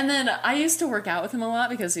 And then I used to work out with him a lot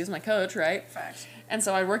because he was my coach, right? Facts. And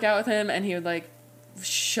so I'd work out with him, and he would like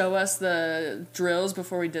show us the drills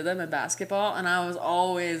before we did them in basketball, and I was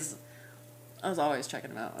always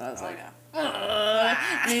checking him out. I was like, yeah.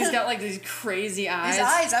 and he's got like these crazy eyes. His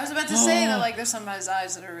eyes. I was about to say that like there's some of his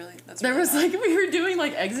eyes that are really. There was like, we were doing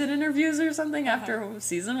like exit interviews or something after a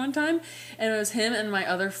season one time, and it was him and my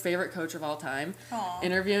other favorite coach of all time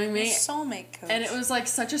interviewing me. Soulmate coach. And it was like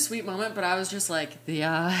such a sweet moment, but I was just like, the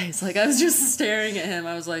eyes. Like I was just staring at him.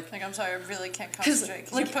 I was like, I'm sorry, I really can't concentrate.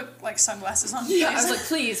 Can you put like sunglasses on? yeah, I please? was like,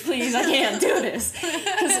 please, I can't do this.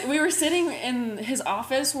 Because we were sitting in his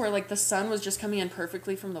office where like the sun was just coming in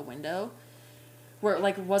perfectly from the window, where it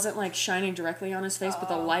like wasn't like shining directly on his face, but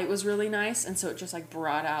the light was really nice, and so it just like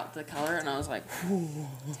brought out the color, and I was like, ooh,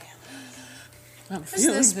 I'm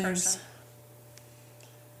feeling Who's this things.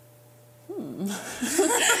 person?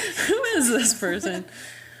 Who is this person?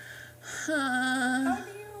 How do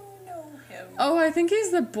you know him? Oh, I think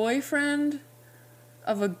he's the boyfriend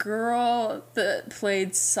of a girl that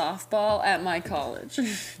played softball at my college.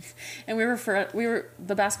 And we were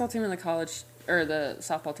the basketball team and the college, or the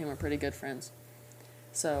softball team, were pretty good friends.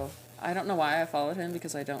 So I don't know why I followed him,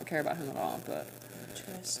 because I don't care about him at all, but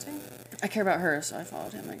Interesting. I care about her, so I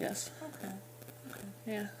followed him, I guess. Okay.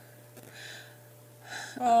 Yeah.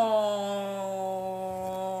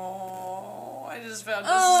 Oh, I just found a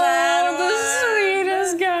sad the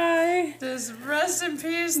sweetest guy. Just rest in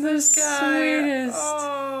peace, The this guy. sweetest.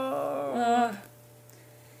 Oh.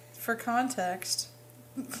 For context,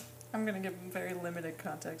 I'm going to give very limited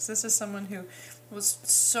context. This is someone who was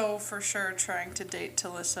so for sure trying to date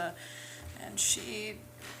Talissa, and she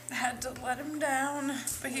had to let him down.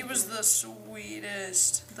 But he was the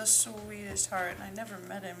sweetest heart. And I never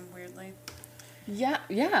met him, weirdly.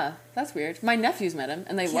 Yeah, that's weird. My nephews met him,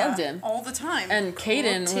 and they loved him. all the time. And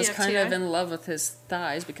Caden was TFTI. kind of in love with his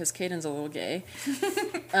thighs, because Caden's a little gay.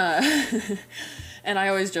 And I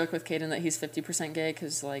always joke with Caden that he's 50% gay,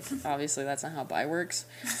 because, like, obviously that's not how bi works.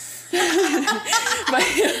 But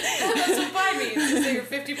That's what bi means, is that you're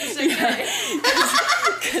 50% gay.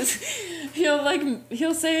 because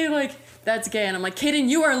he'll say, like, that's gay, and I'm like, Caden,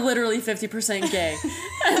 you are literally 50% gay.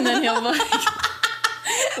 And then he'll, like,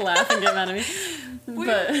 laugh and get mad at me.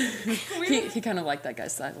 But he kind of liked that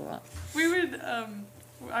guy's size a lot. We would,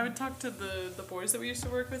 I would talk to the boys that we used to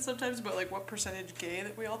work with sometimes about, like, what percentage gay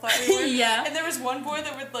that we all thought we were. Yeah. And there was one boy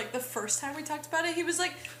that would, like, the first time we talked about it, he was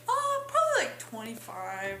like, oh, probably, like,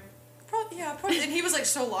 25. Probably. And he was, like,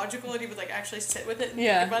 so logical, and he would, like, actually sit with it and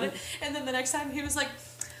think about it. And then the next time he was like,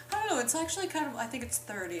 I don't know, it's actually kind of, I think it's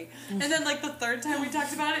 30. And then, like, the third time we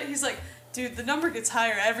talked about it, he's like, dude, the number gets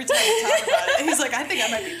higher every time we talk about it. He's like, I think I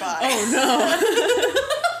might be bi. Oh, no.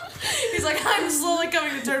 He's like, I'm slowly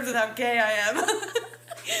coming to terms with how gay I am.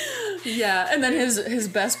 Yeah, and then his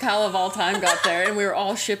best pal of all time got there, and we were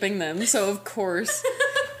all shipping them, so of course.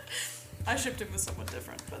 I shipped him with someone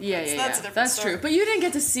different, but Yeah, that's a different That's story. true. But you didn't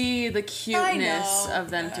get to see the cuteness know, of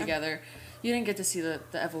them yeah. together. You didn't get to see the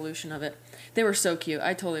evolution of it. They were so cute.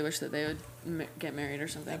 I totally wish that they would get married or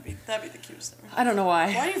something. That'd be the cutest thing. I don't know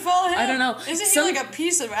why. Why do you follow him? I don't know. Isn't he like a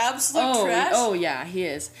piece of absolute trash? Oh yeah, he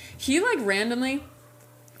is. He like randomly,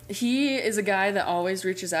 he is a guy that always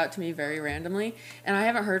reaches out to me very randomly, and I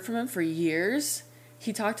haven't heard from him for years.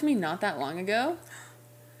 He talked to me not that long ago,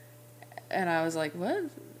 and I was like, what?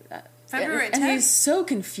 February 10th? And he's so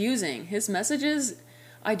confusing. His messages,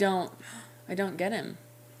 I don't get him.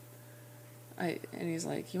 And he's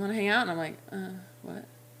like, you want to hang out? And I'm like, what?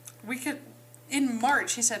 We could, in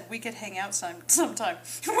March, he said we could hang out sometime.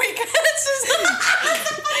 We could. It's just the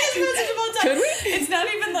funniest message of all time. Could we? It's not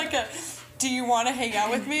even like a, do you want to hang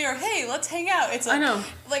out with me? Or, hey, let's hang out. It's like, I know.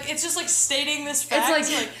 Like, it's just like stating this fact.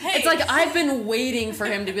 Hey. It's like I've been waiting for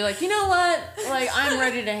him to be like, you know what? Like, I'm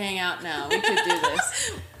ready to hang out now. We could do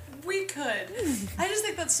this. We could. I just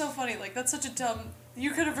think that's so funny. Like, that's such a dumb,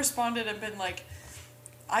 you could have responded and been like,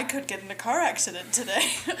 I could get in a car accident today.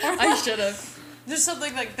 Or I should have. Just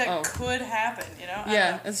something like that could happen, you know?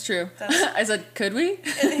 Yeah, that's true. I said, could we?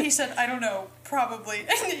 And he said, I don't know, probably.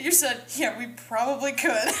 And you said, yeah, we probably could.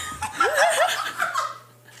 That's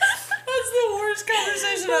the worst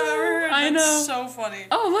conversation I've ever heard. I know. That's so funny.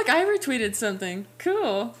 Oh, look, I retweeted something.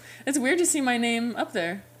 Cool. It's weird to see my name up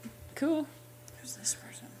there. Cool. Who's this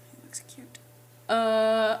person? He looks cute.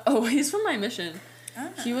 He's from my mission. Ah.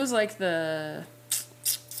 He was like the...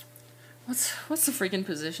 What's the freaking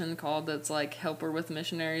position called that's like helper with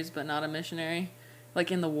missionaries but not a missionary? Like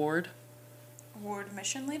in the ward? Ward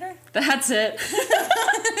mission leader? That's it.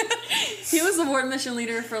 He was the ward mission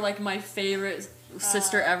leader for like my favorite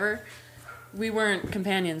sister ever. We weren't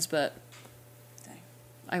companions, but Dang.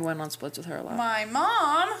 I went on splits with her a lot. My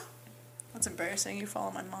mom? That's embarrassing. You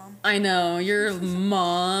follow my mom. I know, your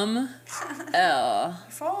mom. I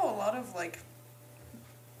follow a lot of like,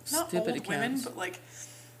 not Stupid old women, accounts. but like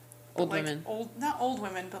Old like women. Not old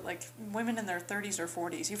women, but like women in their 30s or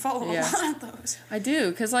 40s. You follow a Yeah. lot of those. I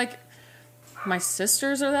do, because like my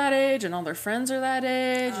sisters are that age and all their friends are that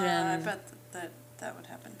age, I and bet that would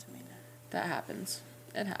happen to me now. that happens.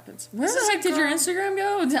 It happens. Where This the is a heck did your girl- Instagram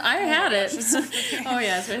go? I had it. Oh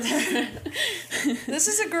yeah, it's right there. This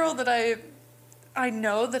is a girl that I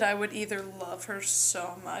know that I would either love her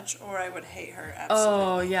so much or I would hate her absolutely.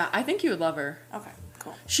 Oh yeah, I think you would love her. Okay,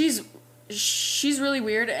 cool. She's really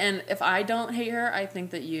weird, and if I don't hate her, I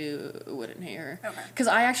think that you wouldn't hate her. Okay. Because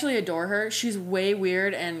I actually adore her. She's way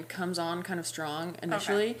weird and comes on kind of strong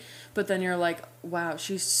initially, but then you're like, wow,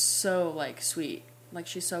 she's so like sweet. Like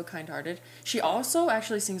she's so kind-hearted. She also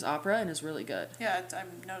actually sings opera and is really good. Yeah,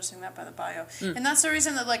 I'm noticing that by the bio. And that's the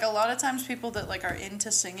reason that like a lot of times people that like are into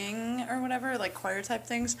singing or whatever, like choir type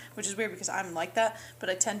things, which is weird because I'm like that, but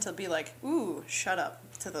I tend to be like, ooh, shut up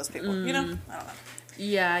to those people. You know? I don't know.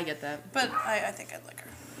 Yeah, I get that. But I think I'd like her.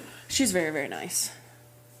 She's very, very nice.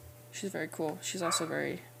 She's very cool. She's also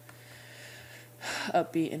very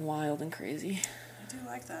upbeat and wild and crazy. I do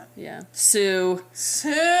like that. Yeah. Sue. Sue!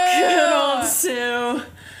 Good old Sue.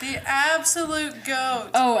 The absolute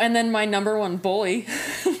goat. Oh, and then my number one bully.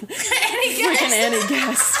 Any guess? Freaking Annie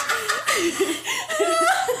Guest.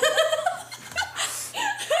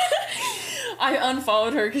 I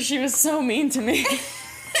unfollowed her because she was so mean to me.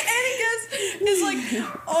 Annie Guess is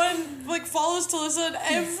like on like follows Talissa, and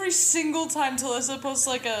every single time Talissa posts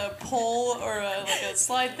like a poll or like a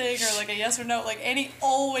slide thing or like a yes or no, like Annie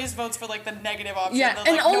always votes for like the negative option. Yeah, the,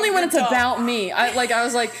 and like, only no, when you're it's dumb. about me. I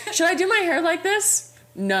was like, should I do my hair like this?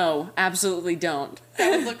 No, absolutely don't.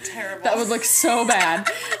 That would look terrible. That would look so bad.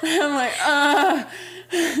 I'm like,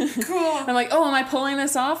 cool. I'm like, oh, am I pulling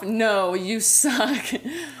this off? No, you suck.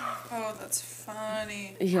 Oh, that's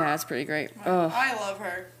funny. Yeah, it's pretty great. Oh, I love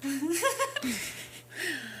her.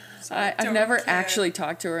 So I've don't never care. actually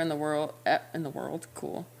talked to her in the world.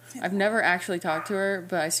 Cool. I've never actually talked to her,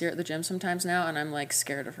 but I see her at the gym sometimes now, and I'm like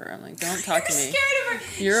scared of her. I'm like, don't talk to me. Scared of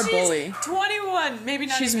her. You're a She's bully. 21, maybe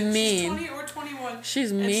not She's even. mean. She's 20 or 21.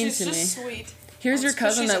 She's and mean she's to just me. Sweet. Here's Oh, your it's 'cause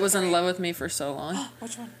cousin she's that a was in brain. love with me for so long.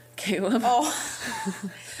 Which one? Caleb.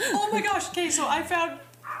 Oh my gosh. Okay, so I found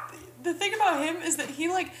the thing about him is that he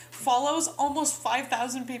like follows almost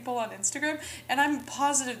 5,000 people on Instagram, and I'm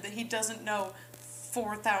positive that he doesn't know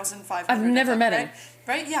 4,500. I've never of them, met right? him.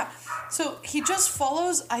 Right? Yeah. So he just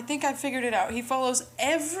follows, I think I figured it out. He follows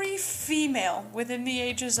every female within the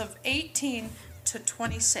ages of 18 to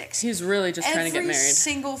 26. He's really just trying to get Every married.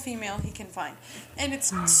 single female he can find. And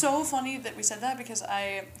it's so funny that we said that because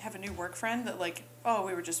I have a new work friend that like, oh,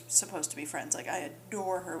 we were just supposed to be friends. Like, I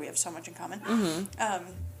adore her. We have so much in common.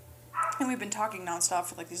 And we've been talking nonstop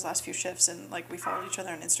for like these last few shifts, and like we followed each other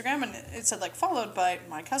on Instagram, and it said like followed by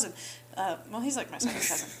my cousin. Well, he's like my second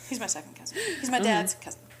cousin. He's my second cousin. He's my dad's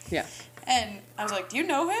cousin. Yeah. And I was like, do you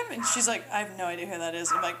know him? And she's like, I have no idea who that is.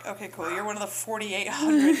 And I'm like, okay, cool. You're one of the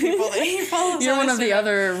 4,800 people that he follows. You're on one of the Instagram.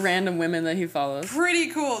 other random women that he follows. Pretty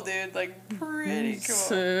cool, dude. Like, pretty cool.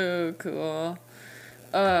 So cool.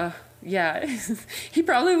 Yeah. He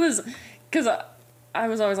probably was, because I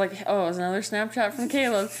was always like, oh, it's another Snapchat from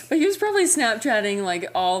Caleb. But he was probably Snapchatting, like,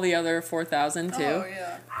 all the other 4,000, too. Oh,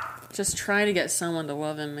 yeah. Just trying to get someone to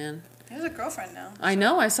love him, man. He has a girlfriend now. I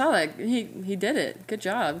know, I saw that. He did it. Good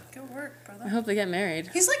job. Good work, brother. I hope they get married.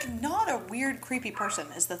 He's, like, not a weird, creepy person,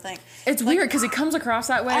 is the thing. It's like, weird, because he comes across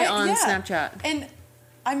that way on Snapchat. And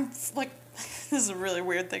I'm, like, this is a really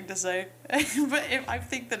weird thing to say. But I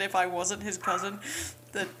think that if I wasn't his cousin,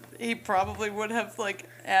 that he probably would have, like,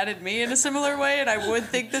 added me in a similar way, and I would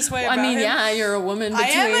think this way about him. Yeah, you're a woman between...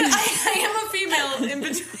 I am a female in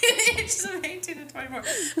between the ages of 18 and 24.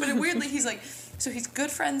 But weirdly, he's like... So he's good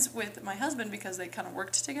friends with my husband because they kind of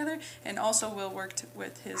worked together, and also Will worked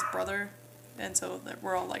with his brother, and so that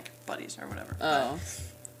we're all like buddies or whatever. Oh.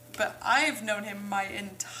 But I've known him my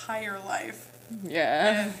entire life.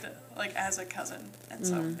 Yeah. And like as a cousin, and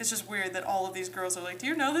so it's just weird that all of these girls are like, "Do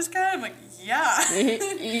you know this guy?" I'm like, "Yeah."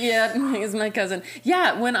 Yeah, he's my cousin.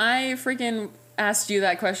 Yeah, when I freaking asked you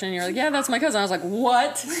that question, you're like, "Yeah, that's my cousin." I was like,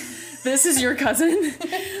 "What? This is your cousin?"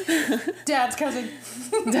 Dad's cousin.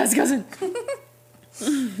 Dad's cousin.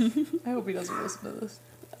 I hope he doesn't listen to this.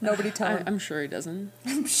 Nobody tell him. I'm sure he doesn't.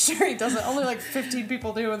 I'm sure he doesn't. Only like 15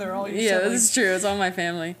 people do, and they're all your Yeah, siblings. that's true. It's all my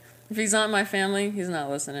family. If he's not my family, he's not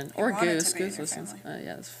listening. Or want it Goose. to be in Goose your listens. family.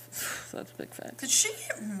 Yeah, that's big fact. Did she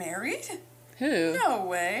get married? Who? No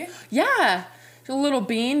way. Yeah. A little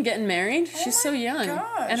bean getting married. Oh She's so my young.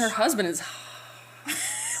 gosh. And her husband is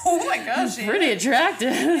Oh my gosh. pretty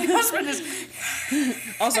attractive. Her husband is.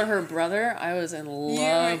 Also, her brother, I was in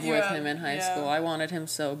love with yeah, him in high yeah. school. I wanted him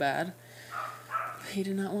so bad. He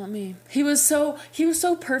did not want me. He was so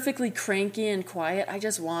perfectly cranky and quiet. I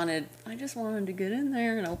just wanted to get in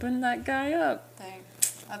there and open that guy up. Dang.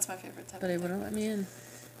 That's my favorite type But he of thing. wouldn't let me in.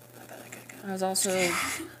 I bet I could go.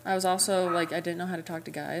 I was also like, I didn't know how to talk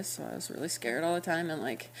to guys, so I was really scared all the time and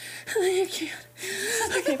like, you're cute.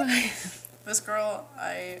 Okay, bye. This girl,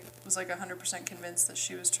 I was like 100% convinced that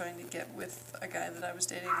she was trying to get with a guy that I was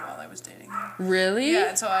dating while I was dating him. Really? Yeah,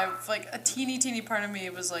 and so I like a teeny part of me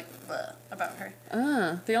was like bleh about her.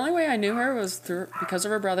 The only way I knew her was because of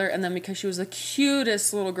her brother, and then because she was the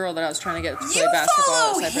cutest little girl that I was trying to get to play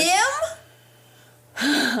basketball. Follow at Cypress.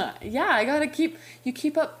 him? Yeah, I gotta keep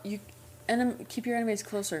your enemies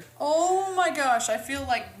closer. Oh my gosh, I feel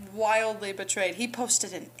like wildly betrayed. He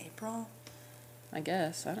posted in April. I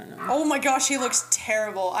guess, I don't know. Oh my gosh, he looks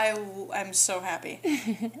terrible. I'm so happy.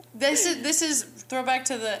 This is throwback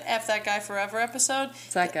to the F That Guy Forever episode.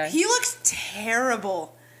 It's that guy. He looks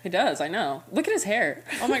terrible. He does, I know. Look at his hair.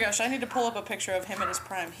 Oh my gosh, I need to pull up a picture of him in his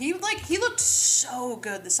prime. He looked so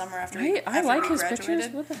good the summer after I after like we his graduated.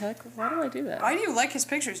 pictures. What the heck? Why do I do that? Why do you like his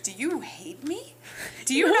pictures? Do you hate me?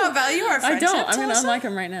 Do you not value our I friendship? don't. I'm gonna Talisa? unlike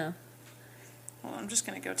him right now. Well, I'm just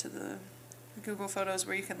gonna go to the Google Photos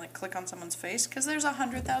where you can like click on someone's face because there's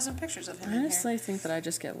 100,000 pictures of him I in here. honestly think that I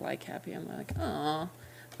just get like happy. I'm like, oh,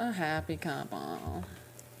 a happy couple.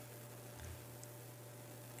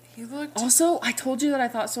 He looked. Also, I told you that I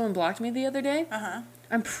thought someone blocked me the other day. Uh-huh.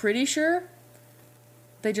 I'm pretty sure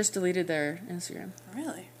they just deleted their Instagram.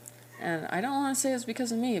 Really? And I don't want to say it's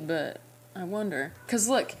because of me, but I wonder. Because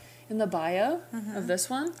look, in the bio of this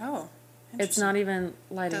one, Oh. it's not even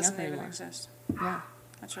lighting Doesn't up even anymore. exist. Yeah.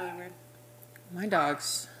 That's really weird. My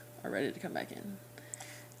dogs are ready to come back in.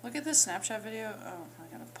 Look at this Snapchat video. Oh,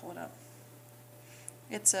 I gotta pull it up.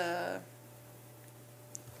 It's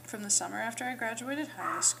from the summer after I graduated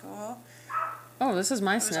high school. Oh, this is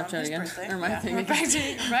my It was on Snapchat his again. birthday. Or my Yeah, thing we're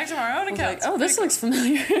again. back to our own I was accounts. like, oh, this looks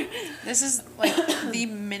familiar. This is like the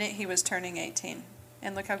minute he was turning 18.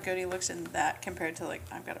 And look how good he looks in that compared to like,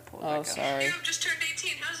 I've got to pull it back Oh, up. sorry. You just turned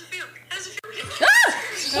 18. How's it feel? How's it feel?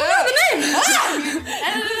 Oh, the name!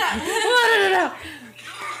 Edit it out. Let it out.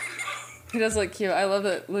 He does look cute. I love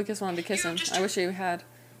that Lucas wanted to kiss him. I wish he had.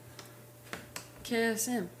 Kiss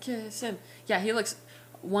him. Kiss him. Yeah, he looks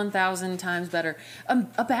 1,000 times better.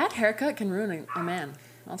 A bad haircut can ruin a man.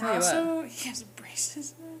 I'll tell you what. Also, he has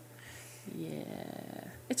braces now. Yeah.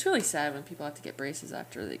 It's really sad when people have to get braces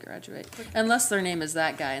after they graduate. Unless their name is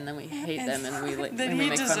that guy and then we hate them and we, Then and we he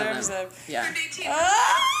make fun of deserves them. them. Yeah. 18.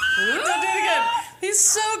 Ah! Don't do it again. He's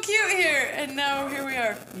so cute here, and now here we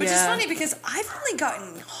are. Which is Yeah. funny because I've only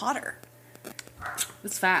gotten hotter.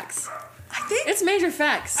 It's facts. I think It's major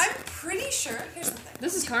facts. I'm pretty sure. Here's the thing.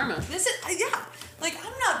 This is karma. This is yeah. Like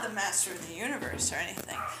I'm not the master of the universe or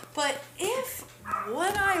anything, but if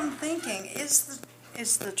what I'm thinking is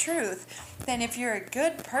the truth, then if you're a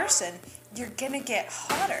good person, you're gonna get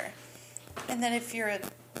hotter, and then if you're a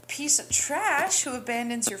piece of trash who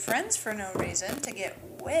abandons your friends for no reason to get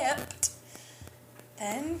whipped,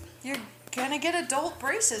 then you're gonna get adult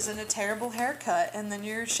braces and a terrible haircut, and then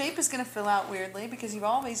your shape is gonna fill out weirdly because you've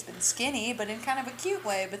always been skinny, but in kind of a cute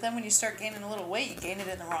way. But then when you start gaining a little weight, you gain it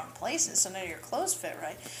in the wrong places, so now your clothes fit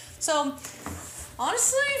right. So,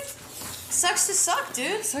 honestly, sucks to suck,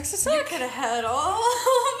 dude. Sucks to You suck. could have had all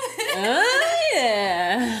of it. Oh,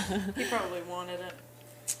 yeah. He probably wanted it.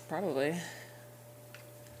 Probably.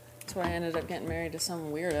 That's why I ended up getting married to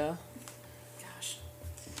some weirdo. Gosh.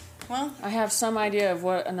 Well, I have some idea of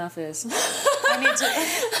what enough is. I need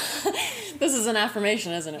to. This is an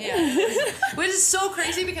affirmation, isn't it? Yeah. Which is so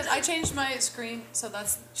crazy because I changed my screen, so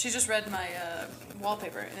that's. She just read my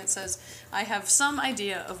wallpaper, and it says, I have some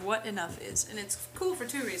idea of what enough is. And it's cool for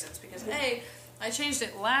two reasons. Because, A, I changed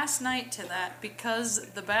it last night to that because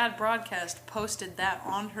the Bad Broadcast posted that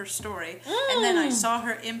on her story. And then I saw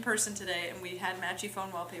her in person today, and we had matchy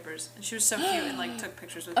phone wallpapers. And she was so cute and, like, took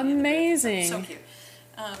pictures with me. Amazing. So cute.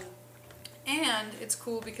 And it's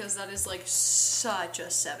cool because that is, like, such a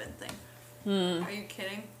Seven thing. Are you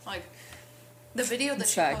kidding? Like, the video that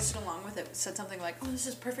she Fact. posted along with it said something like, oh, this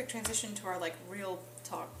is perfect transition to our, like, real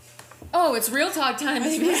talk. Oh, it's real talk time,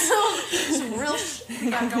 baby. Some real shit we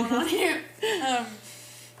got going on here.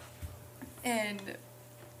 And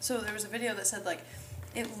so there was a video that said, like,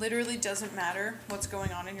 it literally doesn't matter what's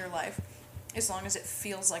going on in your life as long as it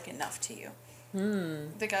feels like enough to you.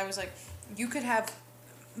 The guy was like, you could have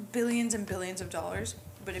billions and billions of dollars,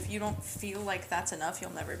 but if you don't feel like that's enough,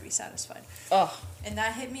 you'll never be satisfied. Oh, And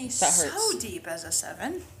that hit me That so hurts. deep as a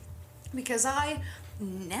 7 because I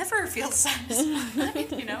never feel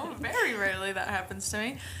satisfied. You know, very rarely that happens to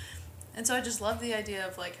me. And so I just love the idea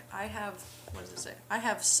of, like, I have, what does it say? I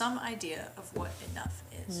have some idea of what enough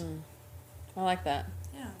is. I like that.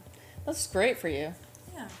 Yeah. That's great for you.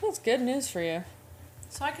 Yeah. That's good news for you.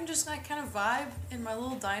 So I can just, like, kind of vibe in my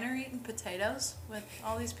little diner eating potatoes with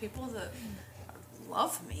all these people that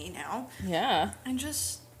love me now Yeah. and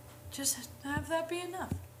just have that be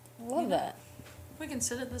enough. I love that. We can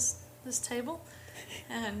sit at this table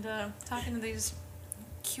and talking to these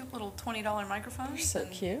cute little $20 microphones. You're so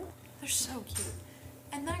and cute. They're so cute.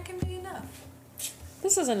 And that can be enough.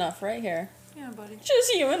 This is enough right here. Yeah, buddy.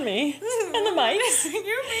 Just you and me. And the mics. You, me,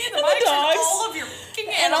 and the And the mics, dogs. and all of your fucking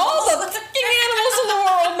And animals. all the fucking animals in the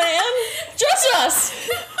world, man. Just us.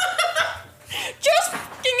 Just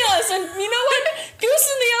fucking us. And you know what? Goose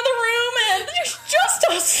in the other room, and there's just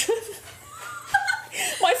us.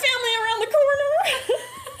 My family around the corner.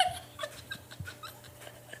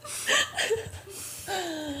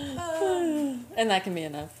 And that can be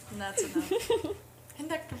enough. And that's enough. And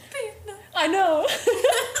that can be enough. I know.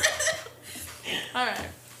 Alright.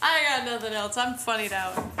 I got nothing else. I'm funnied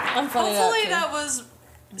out. I'm funny. Hopefully that was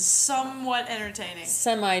somewhat entertaining.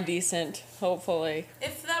 Semi-decent, hopefully.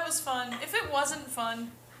 If that was fun. If it wasn't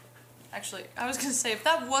fun... Actually, I was going to say, if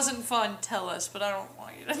that wasn't fun, tell us, but I don't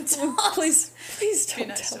want you to tell us. Please Be don't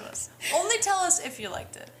nice tell to us. us. Only tell us if you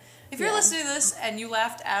liked it. If you're Yeah. listening to this and you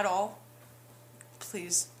laughed at all,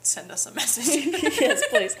 please send us a message. Yes,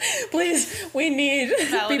 please. Please, we need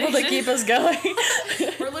people to Validation. keep us going.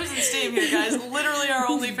 We're losing steam here, guys. Literally, our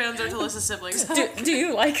only fans are Talissa's siblings. Do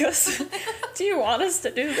you like us? Do you want us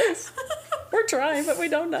to do this? We're trying, but we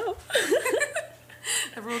don't know.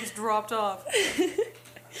 Everyone's dropped off.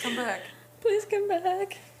 Come back. Please come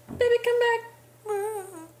back. Baby, come back.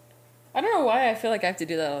 I don't know why I feel like I have to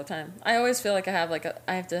do that all the time. I always feel like I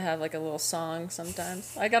have to have like a little song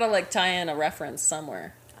sometimes. I gotta like tie in a reference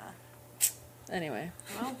somewhere. Anyway.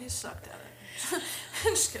 Well, you sucked at it.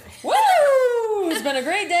 I'm just kidding. Woo! It's been a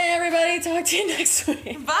great day, everybody. Talk to you next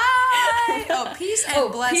week. Bye! Oh, peace and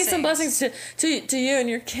blessings. Peace and blessings to you and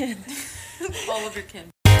your kin. All of your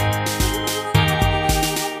kin.